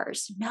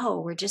cars. No,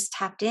 we're just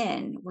tapped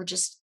in. We're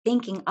just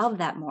thinking of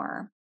that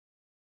more.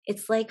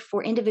 It's like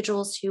for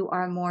individuals who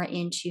are more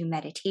into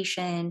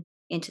meditation,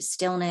 into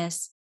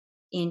stillness,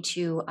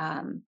 into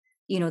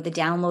the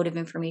download of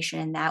information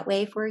in that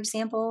way, for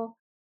example,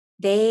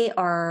 they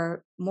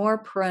are more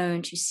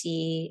prone to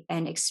see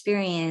and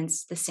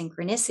experience the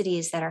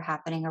synchronicities that are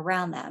happening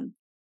around them,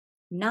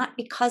 not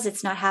because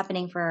it's not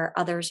happening for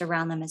others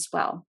around them as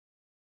well.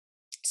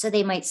 So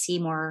they might see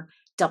more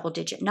double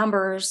digit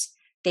numbers.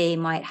 They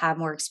might have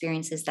more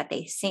experiences that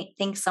they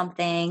think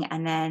something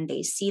and then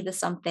they see the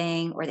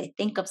something, or they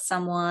think of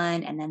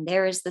someone and then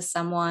there is the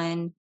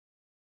someone.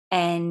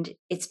 And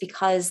it's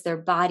because their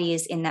body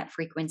is in that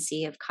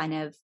frequency of kind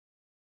of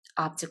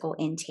optical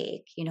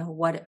intake.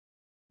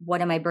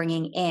 What am I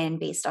bringing in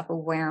based off of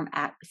where I'm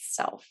at with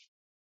self?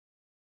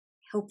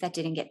 I hope that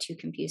didn't get too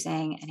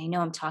confusing. And I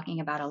know I'm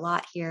talking about a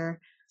lot here.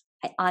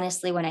 I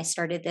honestly, when I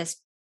started this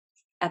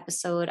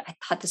episode, I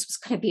thought this was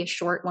going to be a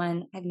short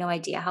one. I have no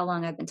idea how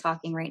long I've been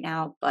talking right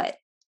now, but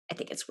I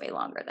think it's way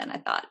longer than I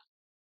thought.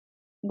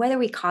 Whether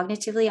we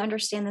cognitively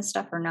understand this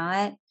stuff or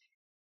not,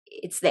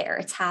 it's there,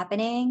 it's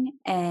happening,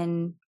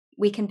 and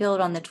we can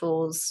build on the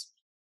tools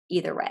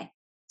either way.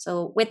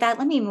 So, with that,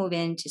 let me move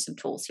into some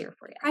tools here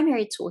for you.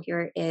 Primary tool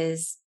here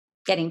is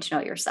getting to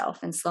know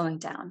yourself and slowing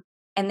down.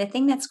 And the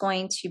thing that's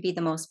going to be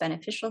the most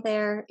beneficial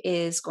there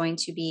is going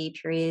to be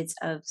periods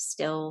of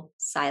still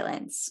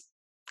silence.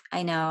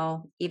 I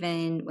know,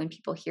 even when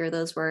people hear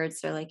those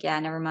words, they're like, yeah,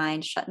 never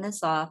mind, shutting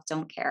this off,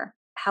 don't care.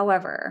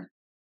 However,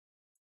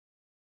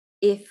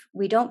 if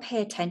we don't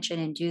pay attention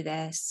and do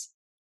this,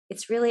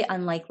 it's really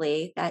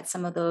unlikely that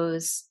some of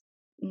those,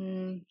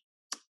 mm,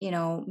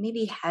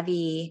 maybe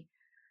heavy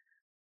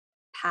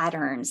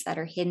patterns that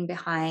are hidden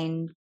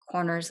behind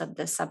corners of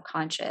the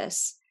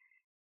subconscious,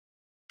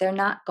 they're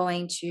not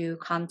going to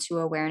come to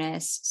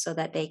awareness so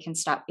that they can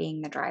stop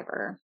being the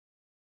driver.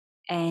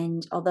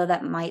 And although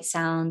that might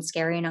sound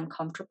scary and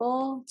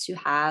uncomfortable to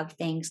have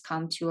things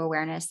come to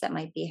awareness that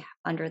might be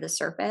under the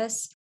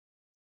surface,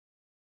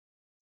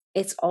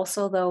 it's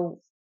also,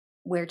 though,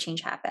 where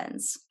change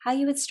happens. How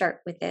you would start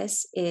with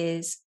this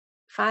is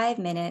 5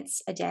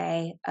 minutes a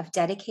day of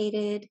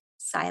dedicated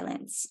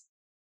silence.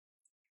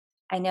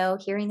 I know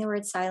hearing the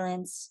word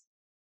silence,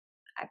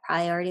 I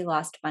probably already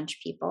lost a bunch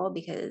of people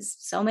because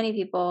so many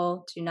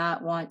people do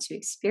not want to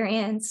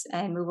experience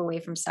and move away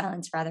from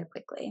silence rather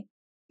quickly.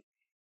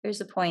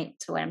 There's a point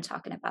to what I'm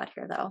talking about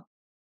here, though.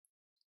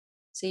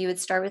 So you would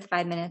start with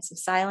 5 minutes of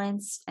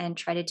silence and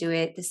try to do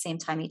it the same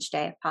time each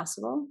day if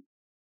possible.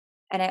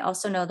 And I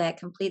also know that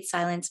complete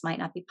silence might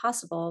not be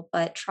possible,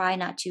 but try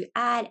not to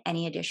add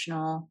any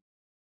additional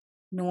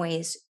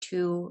noise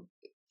to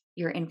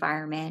your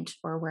environment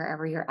or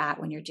wherever you're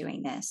at when you're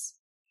doing this.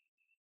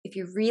 If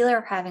you really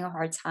are having a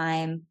hard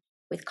time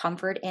with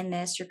comfort in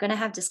this, you're going to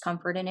have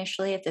discomfort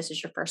initially if this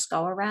is your first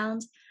go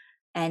around,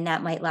 and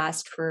that might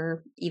last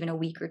for even a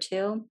week or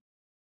two.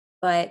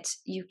 But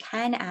you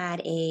can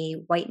add a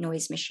white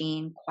noise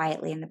machine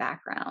quietly in the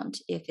background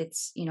if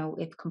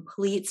if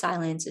complete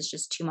silence is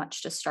just too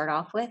much to start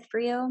off with for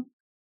you.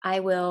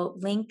 I will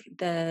link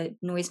the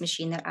noise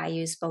machine that I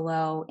use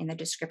below in the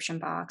description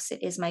box.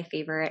 It is my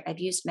favorite. I've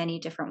used many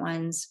different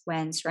ones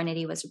when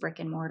Serenity was a brick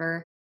and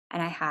mortar,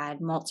 and I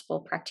had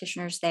multiple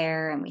practitioners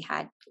there, and we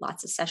had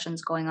lots of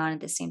sessions going on at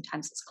the same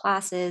time as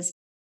classes.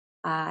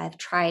 I've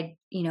tried,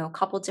 a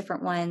couple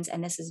different ones,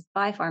 and this is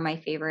by far my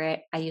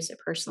favorite. I use it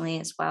personally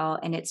as well,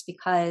 and it's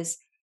because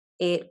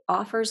it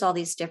offers all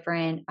these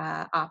different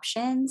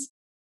options,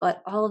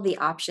 but all of the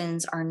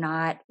options are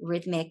not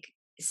rhythmic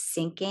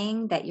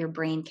syncing that your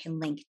brain can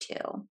link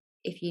to.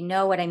 If you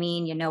know what I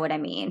mean, you know what I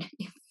mean.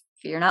 If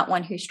you're not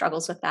one who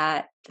struggles with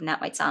that, then that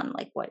might sound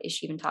like, what is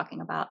she even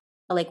talking about?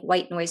 But like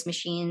white noise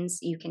machines,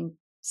 you can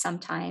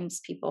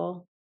sometimes,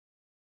 people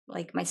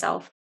like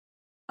myself,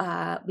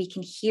 we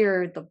can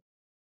hear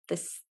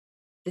this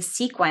the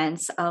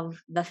sequence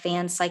of the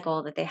fan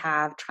cycle that they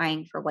have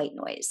trying for white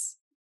noise,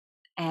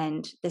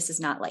 and this is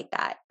not like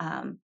that.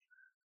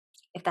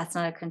 If that's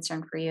not a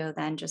concern for you,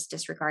 then just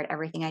disregard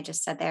everything I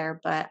just said there.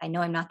 But I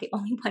know I'm not the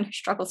only one who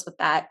struggles with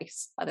that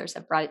because others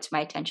have brought it to my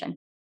attention.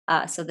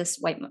 So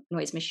this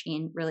noise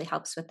machine really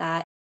helps with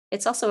that.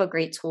 It's also a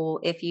great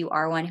tool if you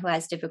are one who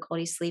has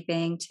difficulty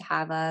sleeping, to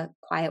have a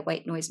quiet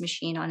white noise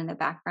machine on in the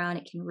background.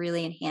 It can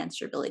really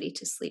enhance your ability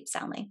to sleep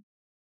soundly.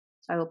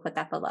 So I will put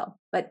that below.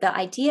 But the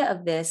idea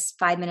of this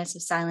 5 minutes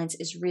of silence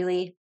is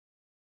really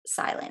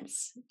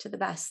silence to the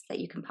best that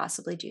you can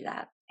possibly do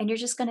that. And you're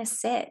just going to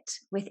sit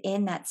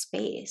within that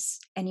space.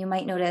 And you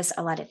might notice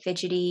a lot of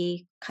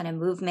fidgety kind of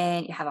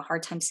movement. You have a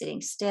hard time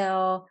sitting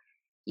still.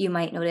 You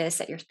might notice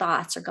that your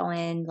thoughts are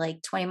going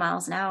like 20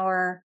 miles an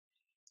hour.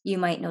 You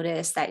might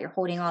notice that you're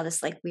holding all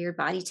this like weird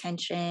body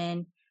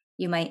tension.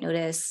 You might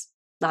notice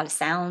a lot of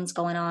sounds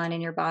going on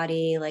in your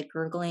body, like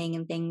gurgling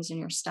and things in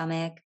your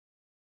stomach.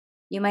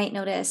 You might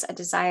notice a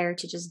desire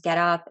to just get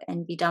up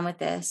and be done with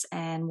this,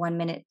 and 1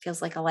 minute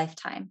feels like a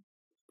lifetime.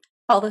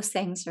 All those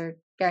things are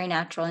very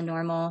natural and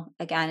normal,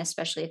 again,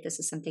 especially if this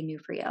is something new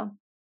for you.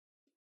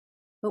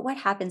 But what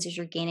happens is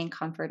you're gaining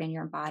comfort in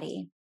your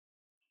body.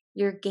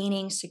 You're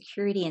gaining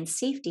security and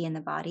safety in the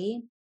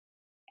body,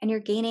 and you're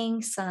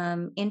gaining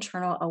some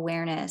internal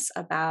awareness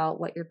about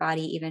what your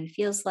body even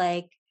feels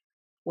like,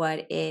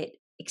 what it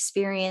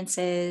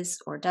experiences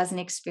or doesn't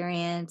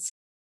experience.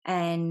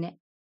 And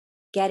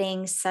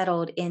getting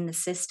settled in the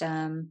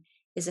system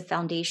is a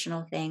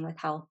foundational thing with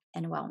health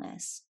and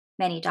wellness.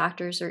 Many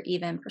doctors are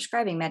even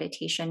prescribing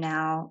meditation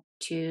now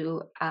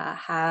to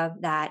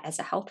have that as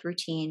a health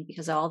routine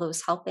because of all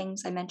those health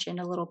things I mentioned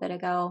a little bit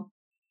ago.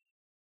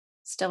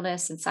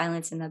 Stillness and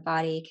silence in the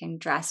body can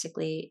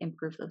drastically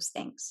improve those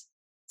things.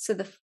 So,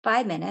 the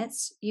 5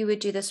 minutes, you would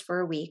do this for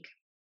a week.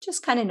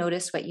 Just kind of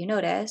notice what you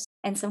notice,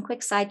 and some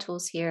quick side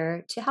tools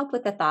here to help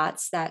with the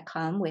thoughts that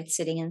come with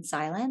sitting in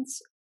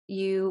silence.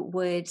 You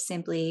would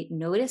simply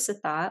notice a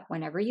thought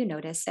whenever you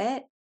notice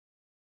it,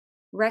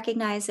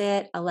 recognize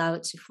it, allow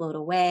it to float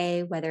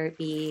away, whether it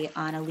be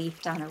on a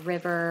leaf down a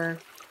river,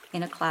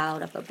 in a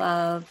cloud up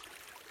above,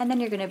 and then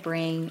you're going to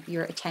bring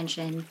your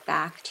attention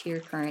back to your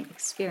current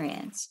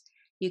experience.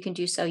 You can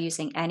do so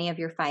using any of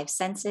your five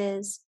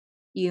senses.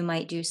 You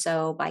might do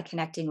so by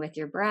connecting with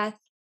your breath,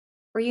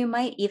 or you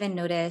might even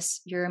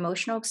notice your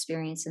emotional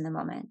experience in the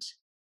moment.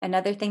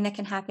 Another thing that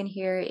can happen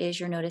here is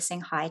you're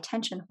noticing high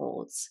tension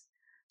holds.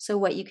 So,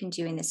 what you can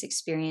do in this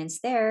experience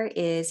there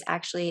is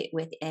actually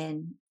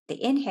within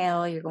the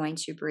inhale, you're going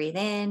to breathe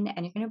in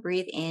and you're going to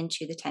breathe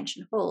into the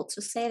tension hold. So,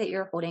 say that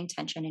you're holding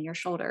tension in your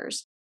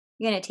shoulders.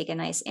 You're going to take a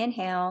nice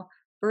inhale,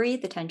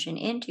 breathe the tension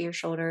into your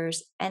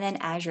shoulders, and then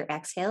as you're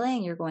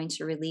exhaling, you're going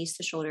to release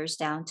the shoulders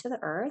down to the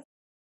earth.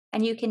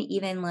 And you can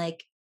even,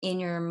 like, in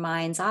your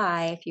mind's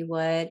eye, if you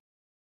would,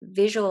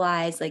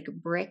 visualize like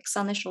bricks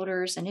on the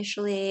shoulders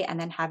initially and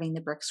then having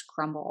the bricks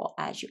crumble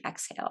as you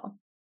exhale.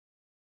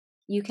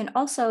 You can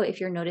also, if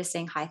you're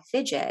noticing high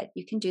fidget,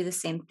 you can do the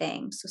same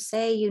thing. So,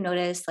 say you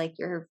notice like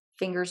your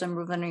fingers are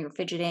moving or you're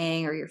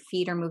fidgeting or your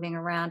feet are moving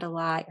around a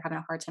lot, you're having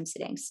a hard time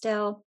sitting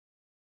still,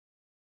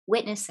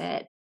 witness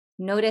it,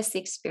 notice the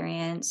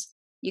experience.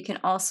 You can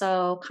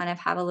also kind of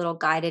have a little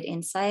guided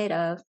insight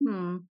of,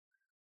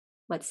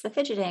 what's the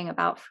fidgeting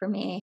about for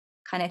me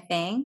kind of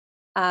thing.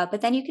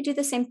 But then you could do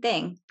the same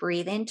thing,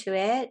 breathe into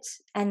it,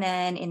 and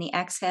then in the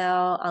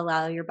exhale,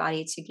 allow your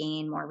body to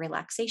gain more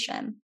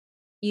relaxation.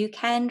 You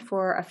can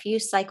for a few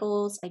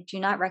cycles. I do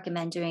not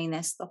recommend doing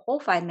this the whole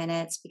 5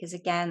 minutes because,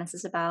 again, this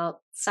is about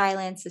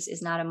silence. This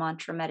is not a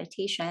mantra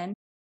meditation,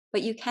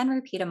 but you can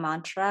repeat a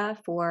mantra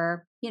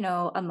for,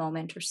 a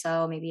moment or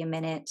so, maybe a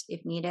minute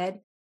if needed.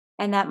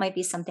 And that might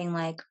be something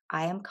like,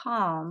 I am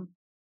calm,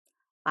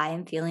 I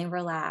am feeling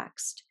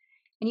relaxed.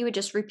 And you would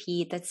just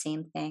repeat that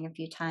same thing a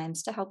few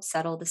times to help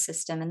settle the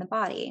system and the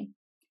body.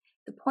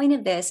 The point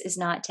of this is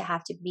not to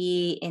have to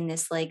be in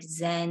this like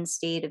Zen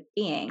state of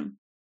being.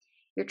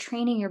 You're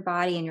training your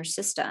body and your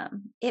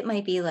system. It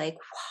might be like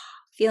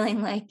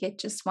feeling like it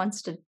just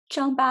wants to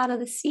jump out of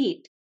the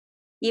seat,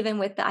 even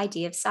with the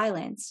idea of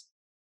silence.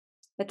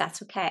 But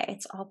that's okay.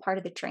 It's all part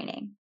of the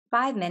training.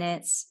 5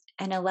 minutes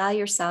and allow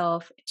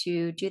yourself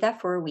to do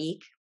that for a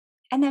week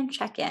and then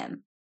check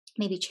in.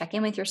 Maybe check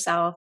in with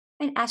yourself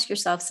and ask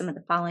yourself some of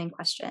the following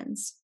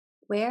questions.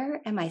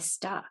 Where am I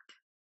stuck?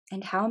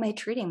 And how am I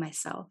treating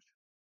myself?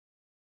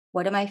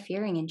 What am I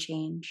fearing in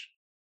change?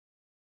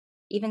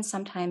 Even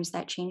sometimes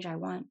that change I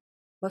want.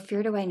 What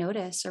fear do I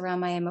notice around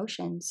my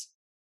emotions?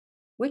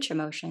 Which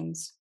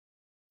emotions?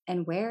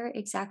 And where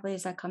exactly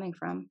is that coming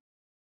from?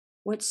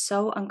 What's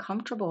so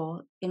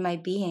uncomfortable in my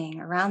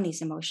being around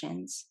these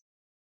emotions?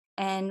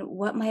 And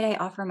what might I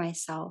offer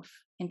myself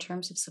in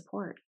terms of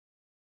support?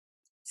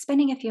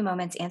 Spending a few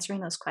moments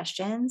answering those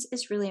questions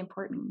is really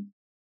important.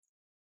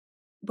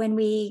 When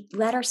we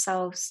let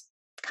ourselves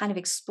kind of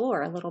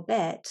explore a little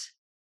bit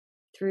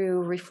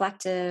through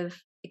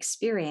reflective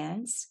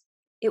experience,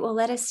 it will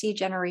let us see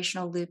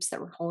generational loops that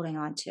we're holding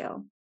on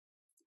to.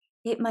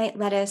 It might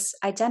let us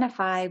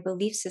identify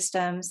belief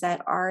systems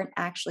that aren't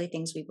actually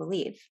things we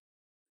believe.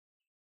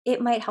 It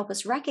might help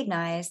us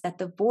recognize that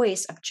the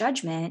voice of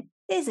judgment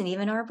isn't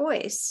even our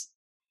voice.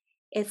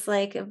 It's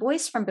like a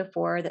voice from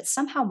before that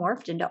somehow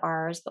morphed into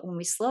ours, but when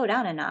we slow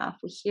down enough,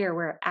 we hear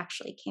where it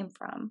actually came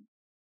from.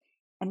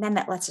 And then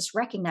that lets us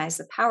recognize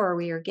the power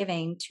we are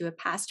giving to a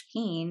past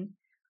pain,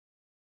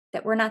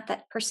 that we're not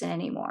that person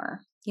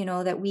anymore.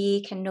 That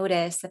we can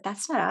notice that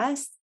that's not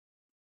us.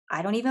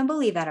 I don't even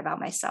believe that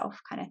about myself,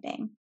 kind of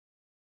thing.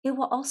 It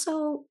will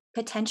also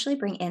potentially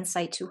bring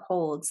insight to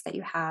holds that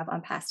you have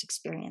on past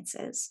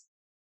experiences.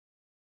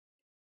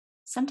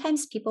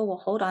 Sometimes people will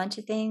hold on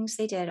to things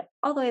they did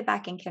all the way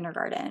back in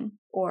kindergarten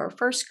or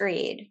first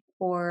grade,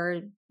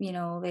 or,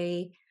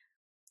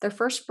 their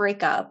first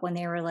breakup when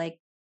they were like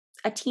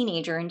a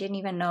teenager and didn't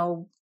even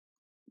know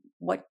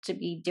what to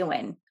be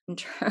doing in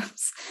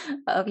terms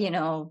of,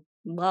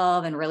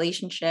 love and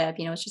relationship.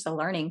 It's just a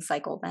learning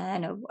cycle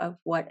then of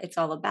what it's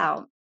all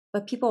about.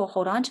 But people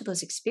hold on to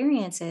those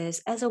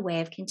experiences as a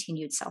way of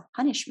continued self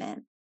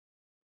punishment.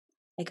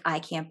 Like, I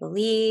can't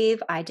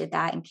believe I did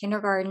that in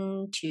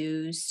kindergarten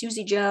to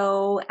Susie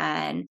Joe,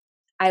 and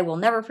I will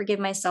never forgive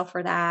myself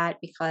for that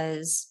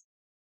because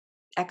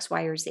X,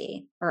 Y, or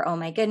Z. Or, oh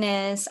my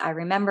goodness, I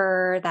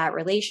remember that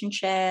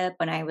relationship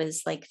when I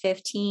was like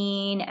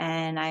 15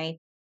 and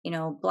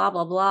blah,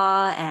 blah,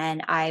 blah.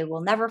 And I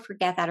will never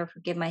forget that or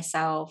forgive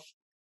myself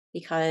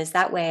because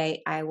that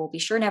way I will be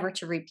sure never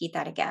to repeat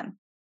that again.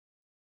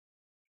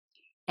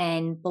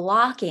 And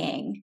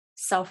blocking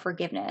self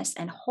forgiveness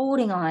and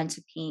holding on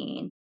to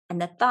pain and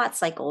the thought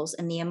cycles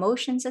and the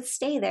emotions that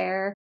stay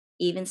there,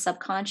 even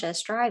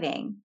subconscious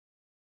driving,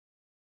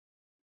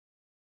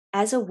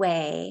 as a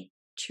way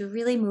to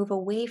really move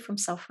away from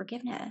self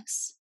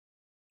forgiveness.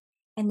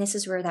 And this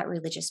is where that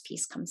religious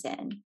piece comes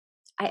in.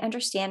 I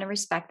understand and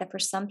respect that for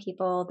some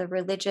people, the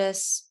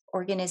religious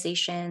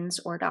organizations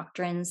or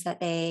doctrines that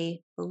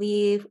they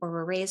believe or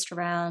were raised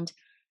around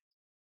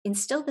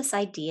instill this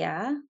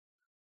idea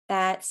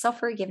that self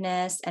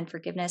forgiveness and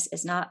forgiveness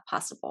is not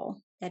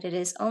possible, that it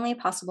is only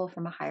possible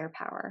from a higher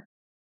power.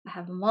 I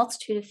have a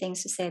multitude of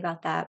things to say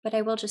about that, but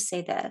I will just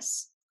say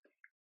this.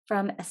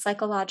 From a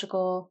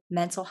psychological,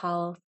 mental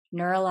health,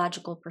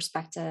 neurological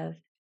perspective,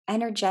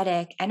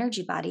 energetic,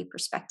 energy body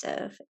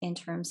perspective, in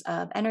terms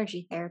of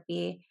energy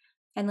therapy,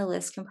 and the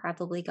list can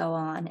probably go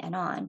on and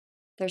on.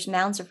 There's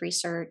mounds of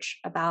research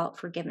about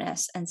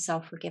forgiveness and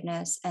self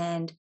forgiveness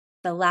and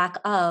the lack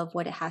of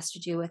what it has to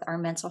do with our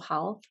mental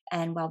health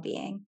and well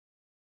being.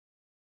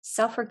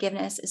 Self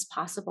forgiveness is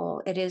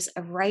possible. It is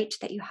a right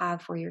that you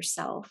have for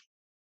yourself.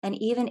 And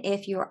even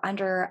if you're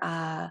under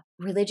a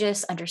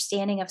religious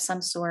understanding of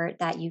some sort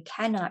that you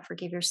cannot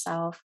forgive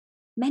yourself,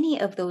 many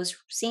of those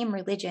same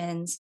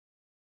religions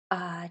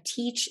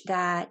teach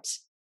that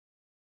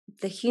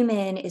the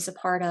human is a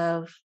part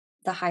of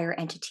the higher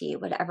entity,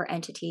 whatever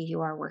entity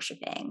you are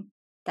worshiping.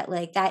 That,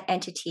 like, that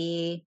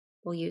entity,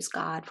 we'll use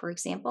God, for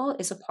example,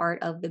 is a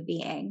part of the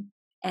being.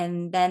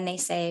 And then they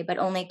say, but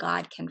only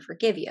God can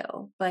forgive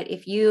you. But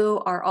if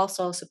you are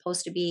also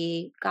supposed to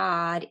be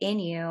God in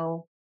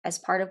you as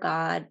part of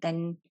God,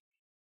 then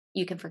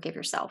you can forgive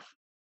yourself.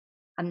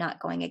 I'm not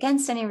going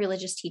against any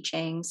religious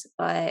teachings,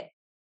 but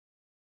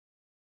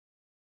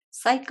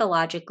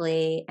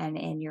psychologically and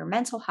in your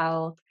mental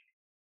health,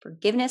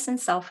 forgiveness and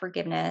self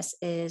forgiveness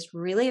is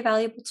really a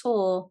valuable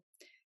tool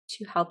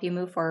to help you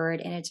move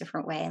forward in a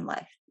different way in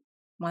life,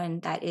 one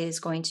that is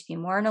going to be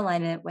more in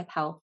alignment with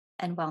health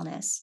and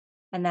wellness,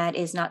 and that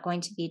is not going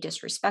to be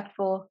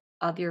disrespectful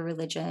of your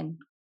religion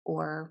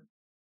or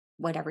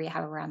whatever you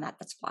have around that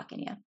that's blocking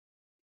you.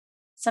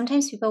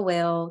 Sometimes people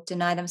will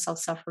deny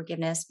themselves self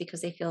forgiveness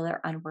because they feel they're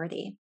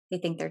unworthy. They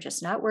think they're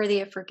just not worthy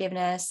of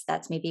forgiveness.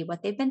 That's maybe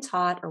what they've been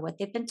taught or what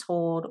they've been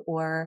told,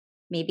 or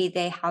maybe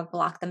they have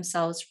blocked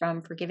themselves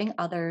from forgiving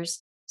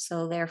others.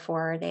 So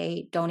therefore,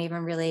 they don't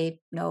even really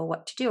know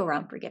what to do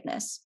around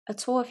forgiveness. A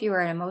tool, if you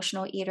are an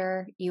emotional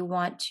eater, you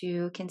want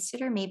to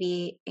consider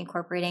maybe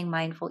incorporating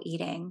mindful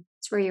eating.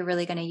 It's where you're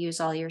really going to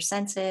use all your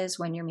senses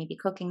when you're maybe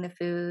cooking the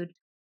food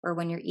or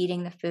when you're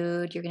eating the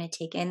food. You're going to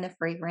take in the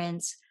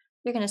fragrance.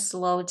 You're going to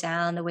slow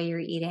down the way you're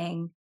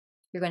eating.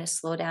 You're going to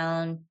slow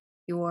down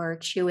your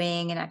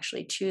chewing and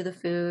actually chew the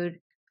food.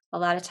 A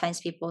lot of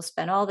times people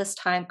spend all this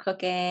time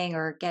cooking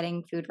or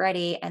getting food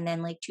ready and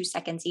then like 2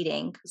 seconds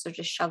eating because they're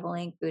just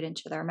shoveling food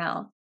into their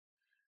mouth.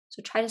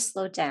 So try to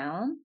slow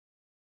down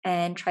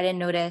and try to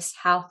notice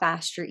how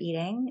fast you're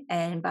eating.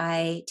 And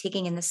by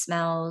taking in the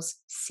smells,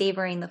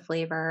 savoring the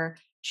flavor,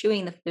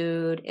 chewing the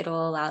food,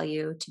 it'll allow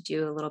you to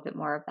do a little bit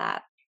more of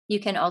that. You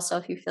can also,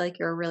 if you feel like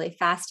you're a really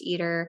fast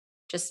eater,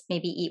 just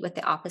maybe eat with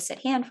the opposite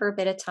hand for a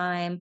bit of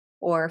time.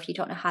 Or if you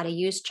don't know how to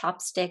use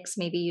chopsticks,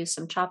 maybe use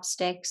some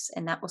chopsticks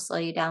and that will slow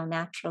you down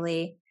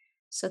naturally.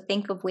 So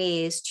think of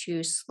ways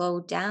to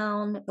slow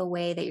down the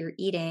way that you're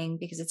eating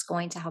because it's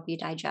going to help you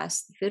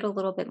digest the food a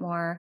little bit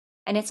more.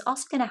 And it's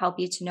also going to help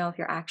you to know if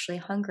you're actually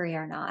hungry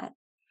or not.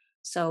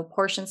 So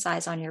portion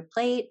size on your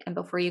plate, and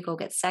before you go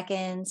get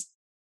seconds,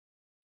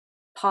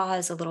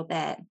 pause a little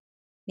bit,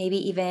 maybe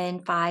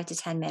even 5 to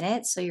 10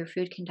 minutes so your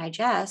food can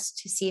digest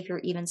to see if you're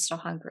even still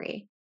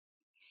hungry.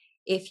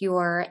 If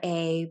you're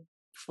a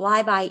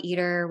fly-by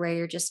eater where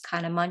you're just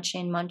kind of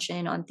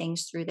munching on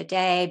things through the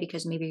day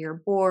because maybe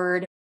you're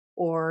bored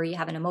or you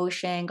have an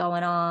emotion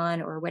going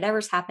on or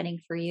whatever's happening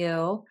for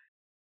you,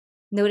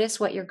 notice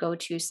what your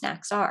go-to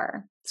snacks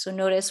are. So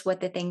notice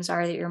what the things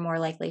are that you're more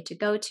likely to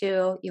go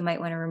to. You might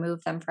want to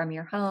remove them from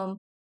your home,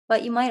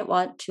 but you might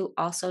want to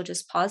also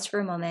just pause for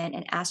a moment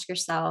and ask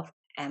yourself,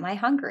 am I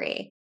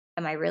hungry?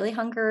 Am I really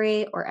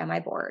hungry or am I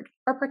bored?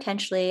 Or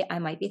potentially I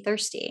might be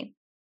thirsty.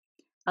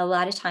 A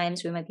lot of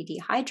times we might be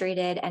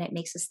dehydrated and it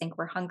makes us think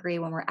we're hungry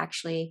when we're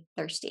actually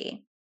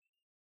thirsty.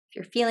 If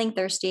you're feeling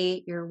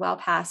thirsty, you're well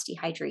past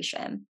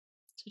dehydration.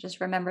 So just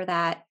remember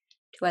that.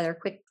 Two other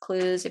quick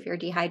clues: if you're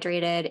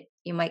dehydrated,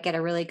 you might get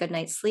a really good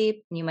night's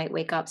sleep and you might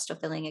wake up still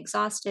feeling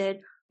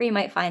exhausted, or you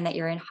might find that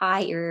you're in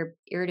high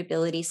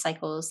irritability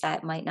cycles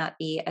that might not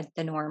be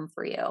the norm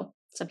for you.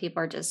 Some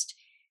people are just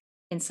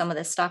in some of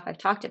the stuff I've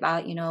talked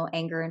about,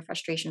 anger and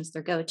frustration is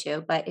their go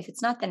to. But if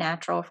it's not the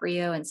natural for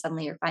you and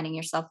suddenly you're finding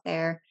yourself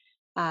there,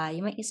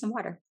 you might need some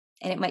water.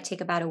 And it might take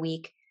about a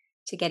week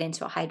to get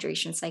into a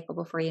hydration cycle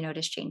before you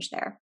notice change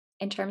there.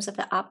 In terms of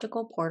the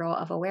optical portal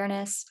of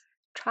awareness,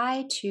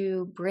 try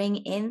to bring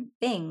in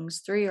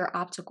things through your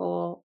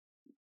optical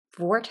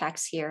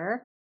vortex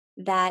here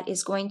that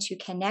is going to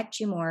connect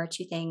you more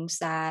to things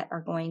that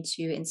are going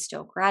to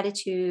instill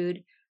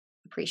gratitude,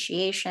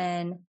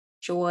 appreciation,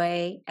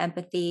 joy,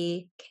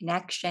 empathy,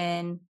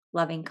 connection,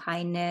 loving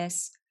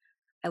kindness.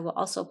 I will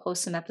also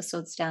post some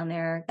episodes down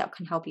there that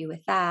can help you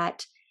with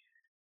that.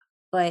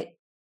 But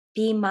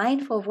be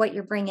mindful of what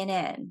you're bringing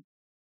in,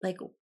 like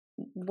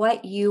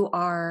what you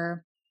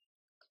are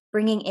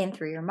bringing in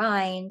through your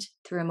mind,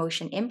 through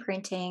emotion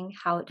imprinting,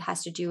 how it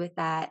has to do with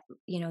that,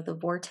 the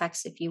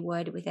vortex, if you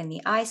would, within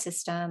the eye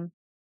system.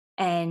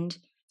 And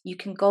you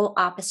can go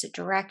opposite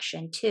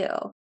direction too.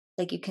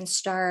 Like you can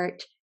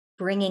start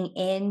bringing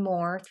in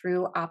more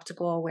through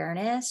optical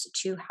awareness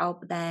to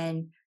help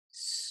then,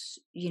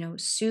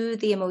 soothe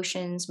the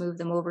emotions, move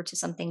them over to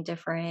something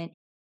different,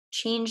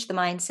 change the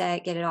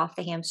mindset, get it off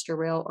the hamster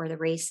wheel or the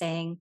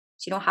racing.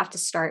 So you don't have to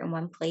start in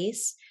one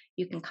place.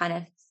 You can kind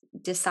of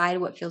decide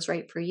what feels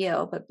right for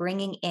you, but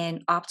bringing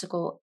in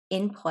optical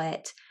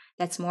input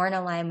that's more in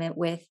alignment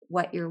with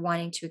what you're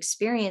wanting to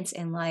experience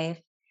in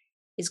life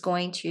is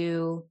going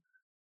to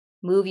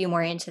move you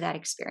more into that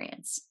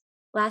experience.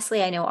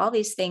 Lastly, I know all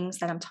these things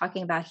that I'm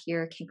talking about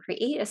here can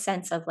create a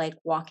sense of like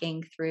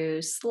walking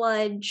through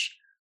sludge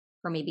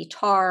or maybe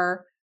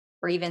tar,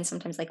 or even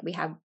sometimes like we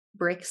have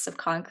bricks of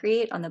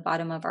concrete on the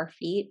bottom of our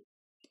feet.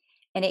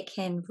 And it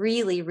can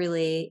really,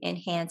 really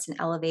enhance and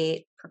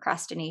elevate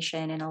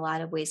procrastination in a lot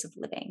of ways of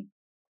living.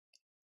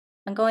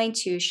 I'm going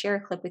to share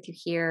a clip with you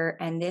here,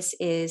 and this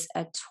is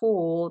a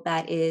tool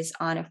that is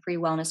on a free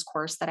wellness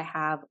course that I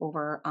have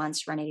over on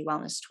Serenity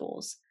Wellness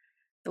Tools.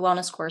 The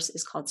wellness course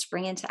is called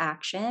Spring into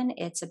Action.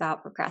 It's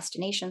about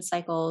procrastination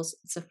cycles.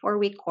 It's a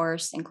 4-week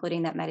course,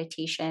 including that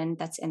meditation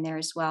that's in there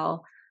as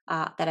well,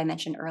 that I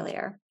mentioned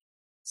earlier.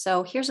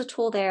 So here's a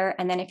tool there.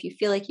 And then if you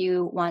feel like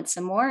you want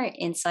some more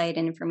insight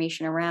and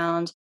information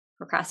around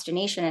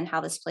procrastination and how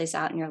this plays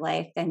out in your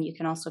life, then you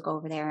can also go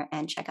over there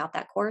and check out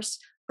that course,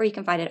 or you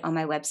can find it on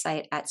my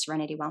website at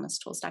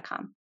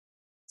serenitywellnesstools.com.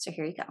 So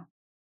here you go.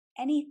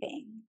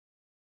 Anything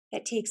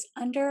that takes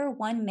under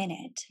 1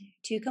 minute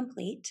to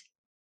complete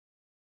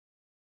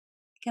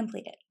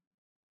it.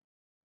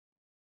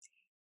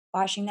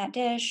 Washing that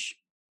dish,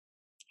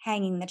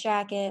 hanging the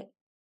jacket,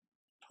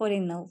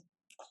 putting the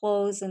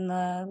clothes in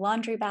the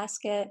laundry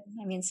basket.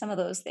 I mean, some of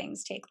those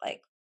things take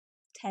like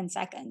 10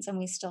 seconds and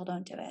we still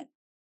don't do it.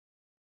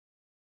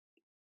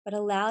 But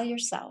allow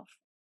yourself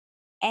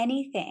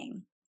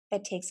anything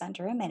that takes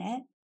under a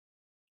minute,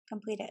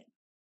 complete it.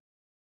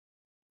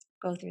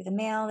 Go through the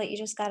mail that you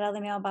just got out of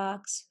the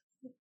mailbox,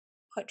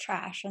 put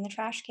trash in the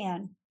trash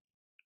can,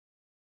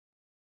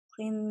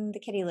 clean the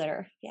kitty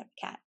litter if you have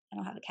a cat. I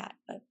don't have a cat,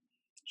 but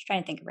just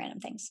trying to think of random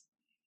things.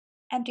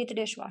 Empty the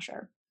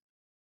dishwasher.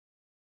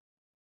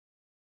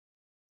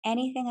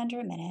 Anything under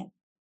a minute,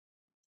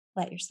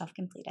 let yourself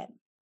complete it.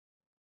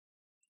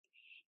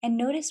 And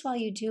notice while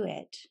you do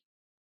it,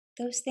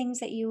 those things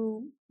that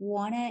you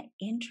want to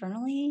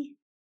internally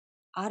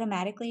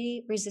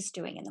automatically resist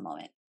doing in the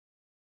moment.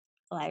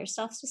 Allow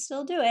yourself to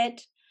still do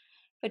it,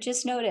 but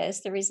just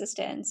notice the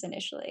resistance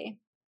initially.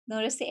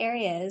 Notice the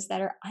areas that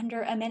are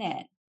under a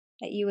minute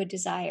that you would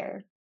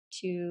desire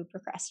to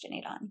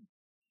procrastinate on.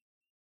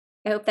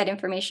 I hope that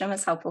information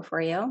was helpful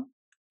for you.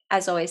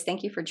 As always,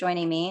 thank you for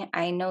joining me.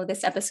 I know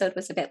this episode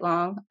was a bit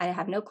long. I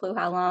have no clue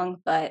how long,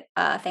 but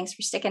thanks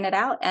for sticking it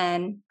out,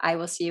 and I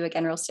will see you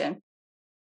again real soon.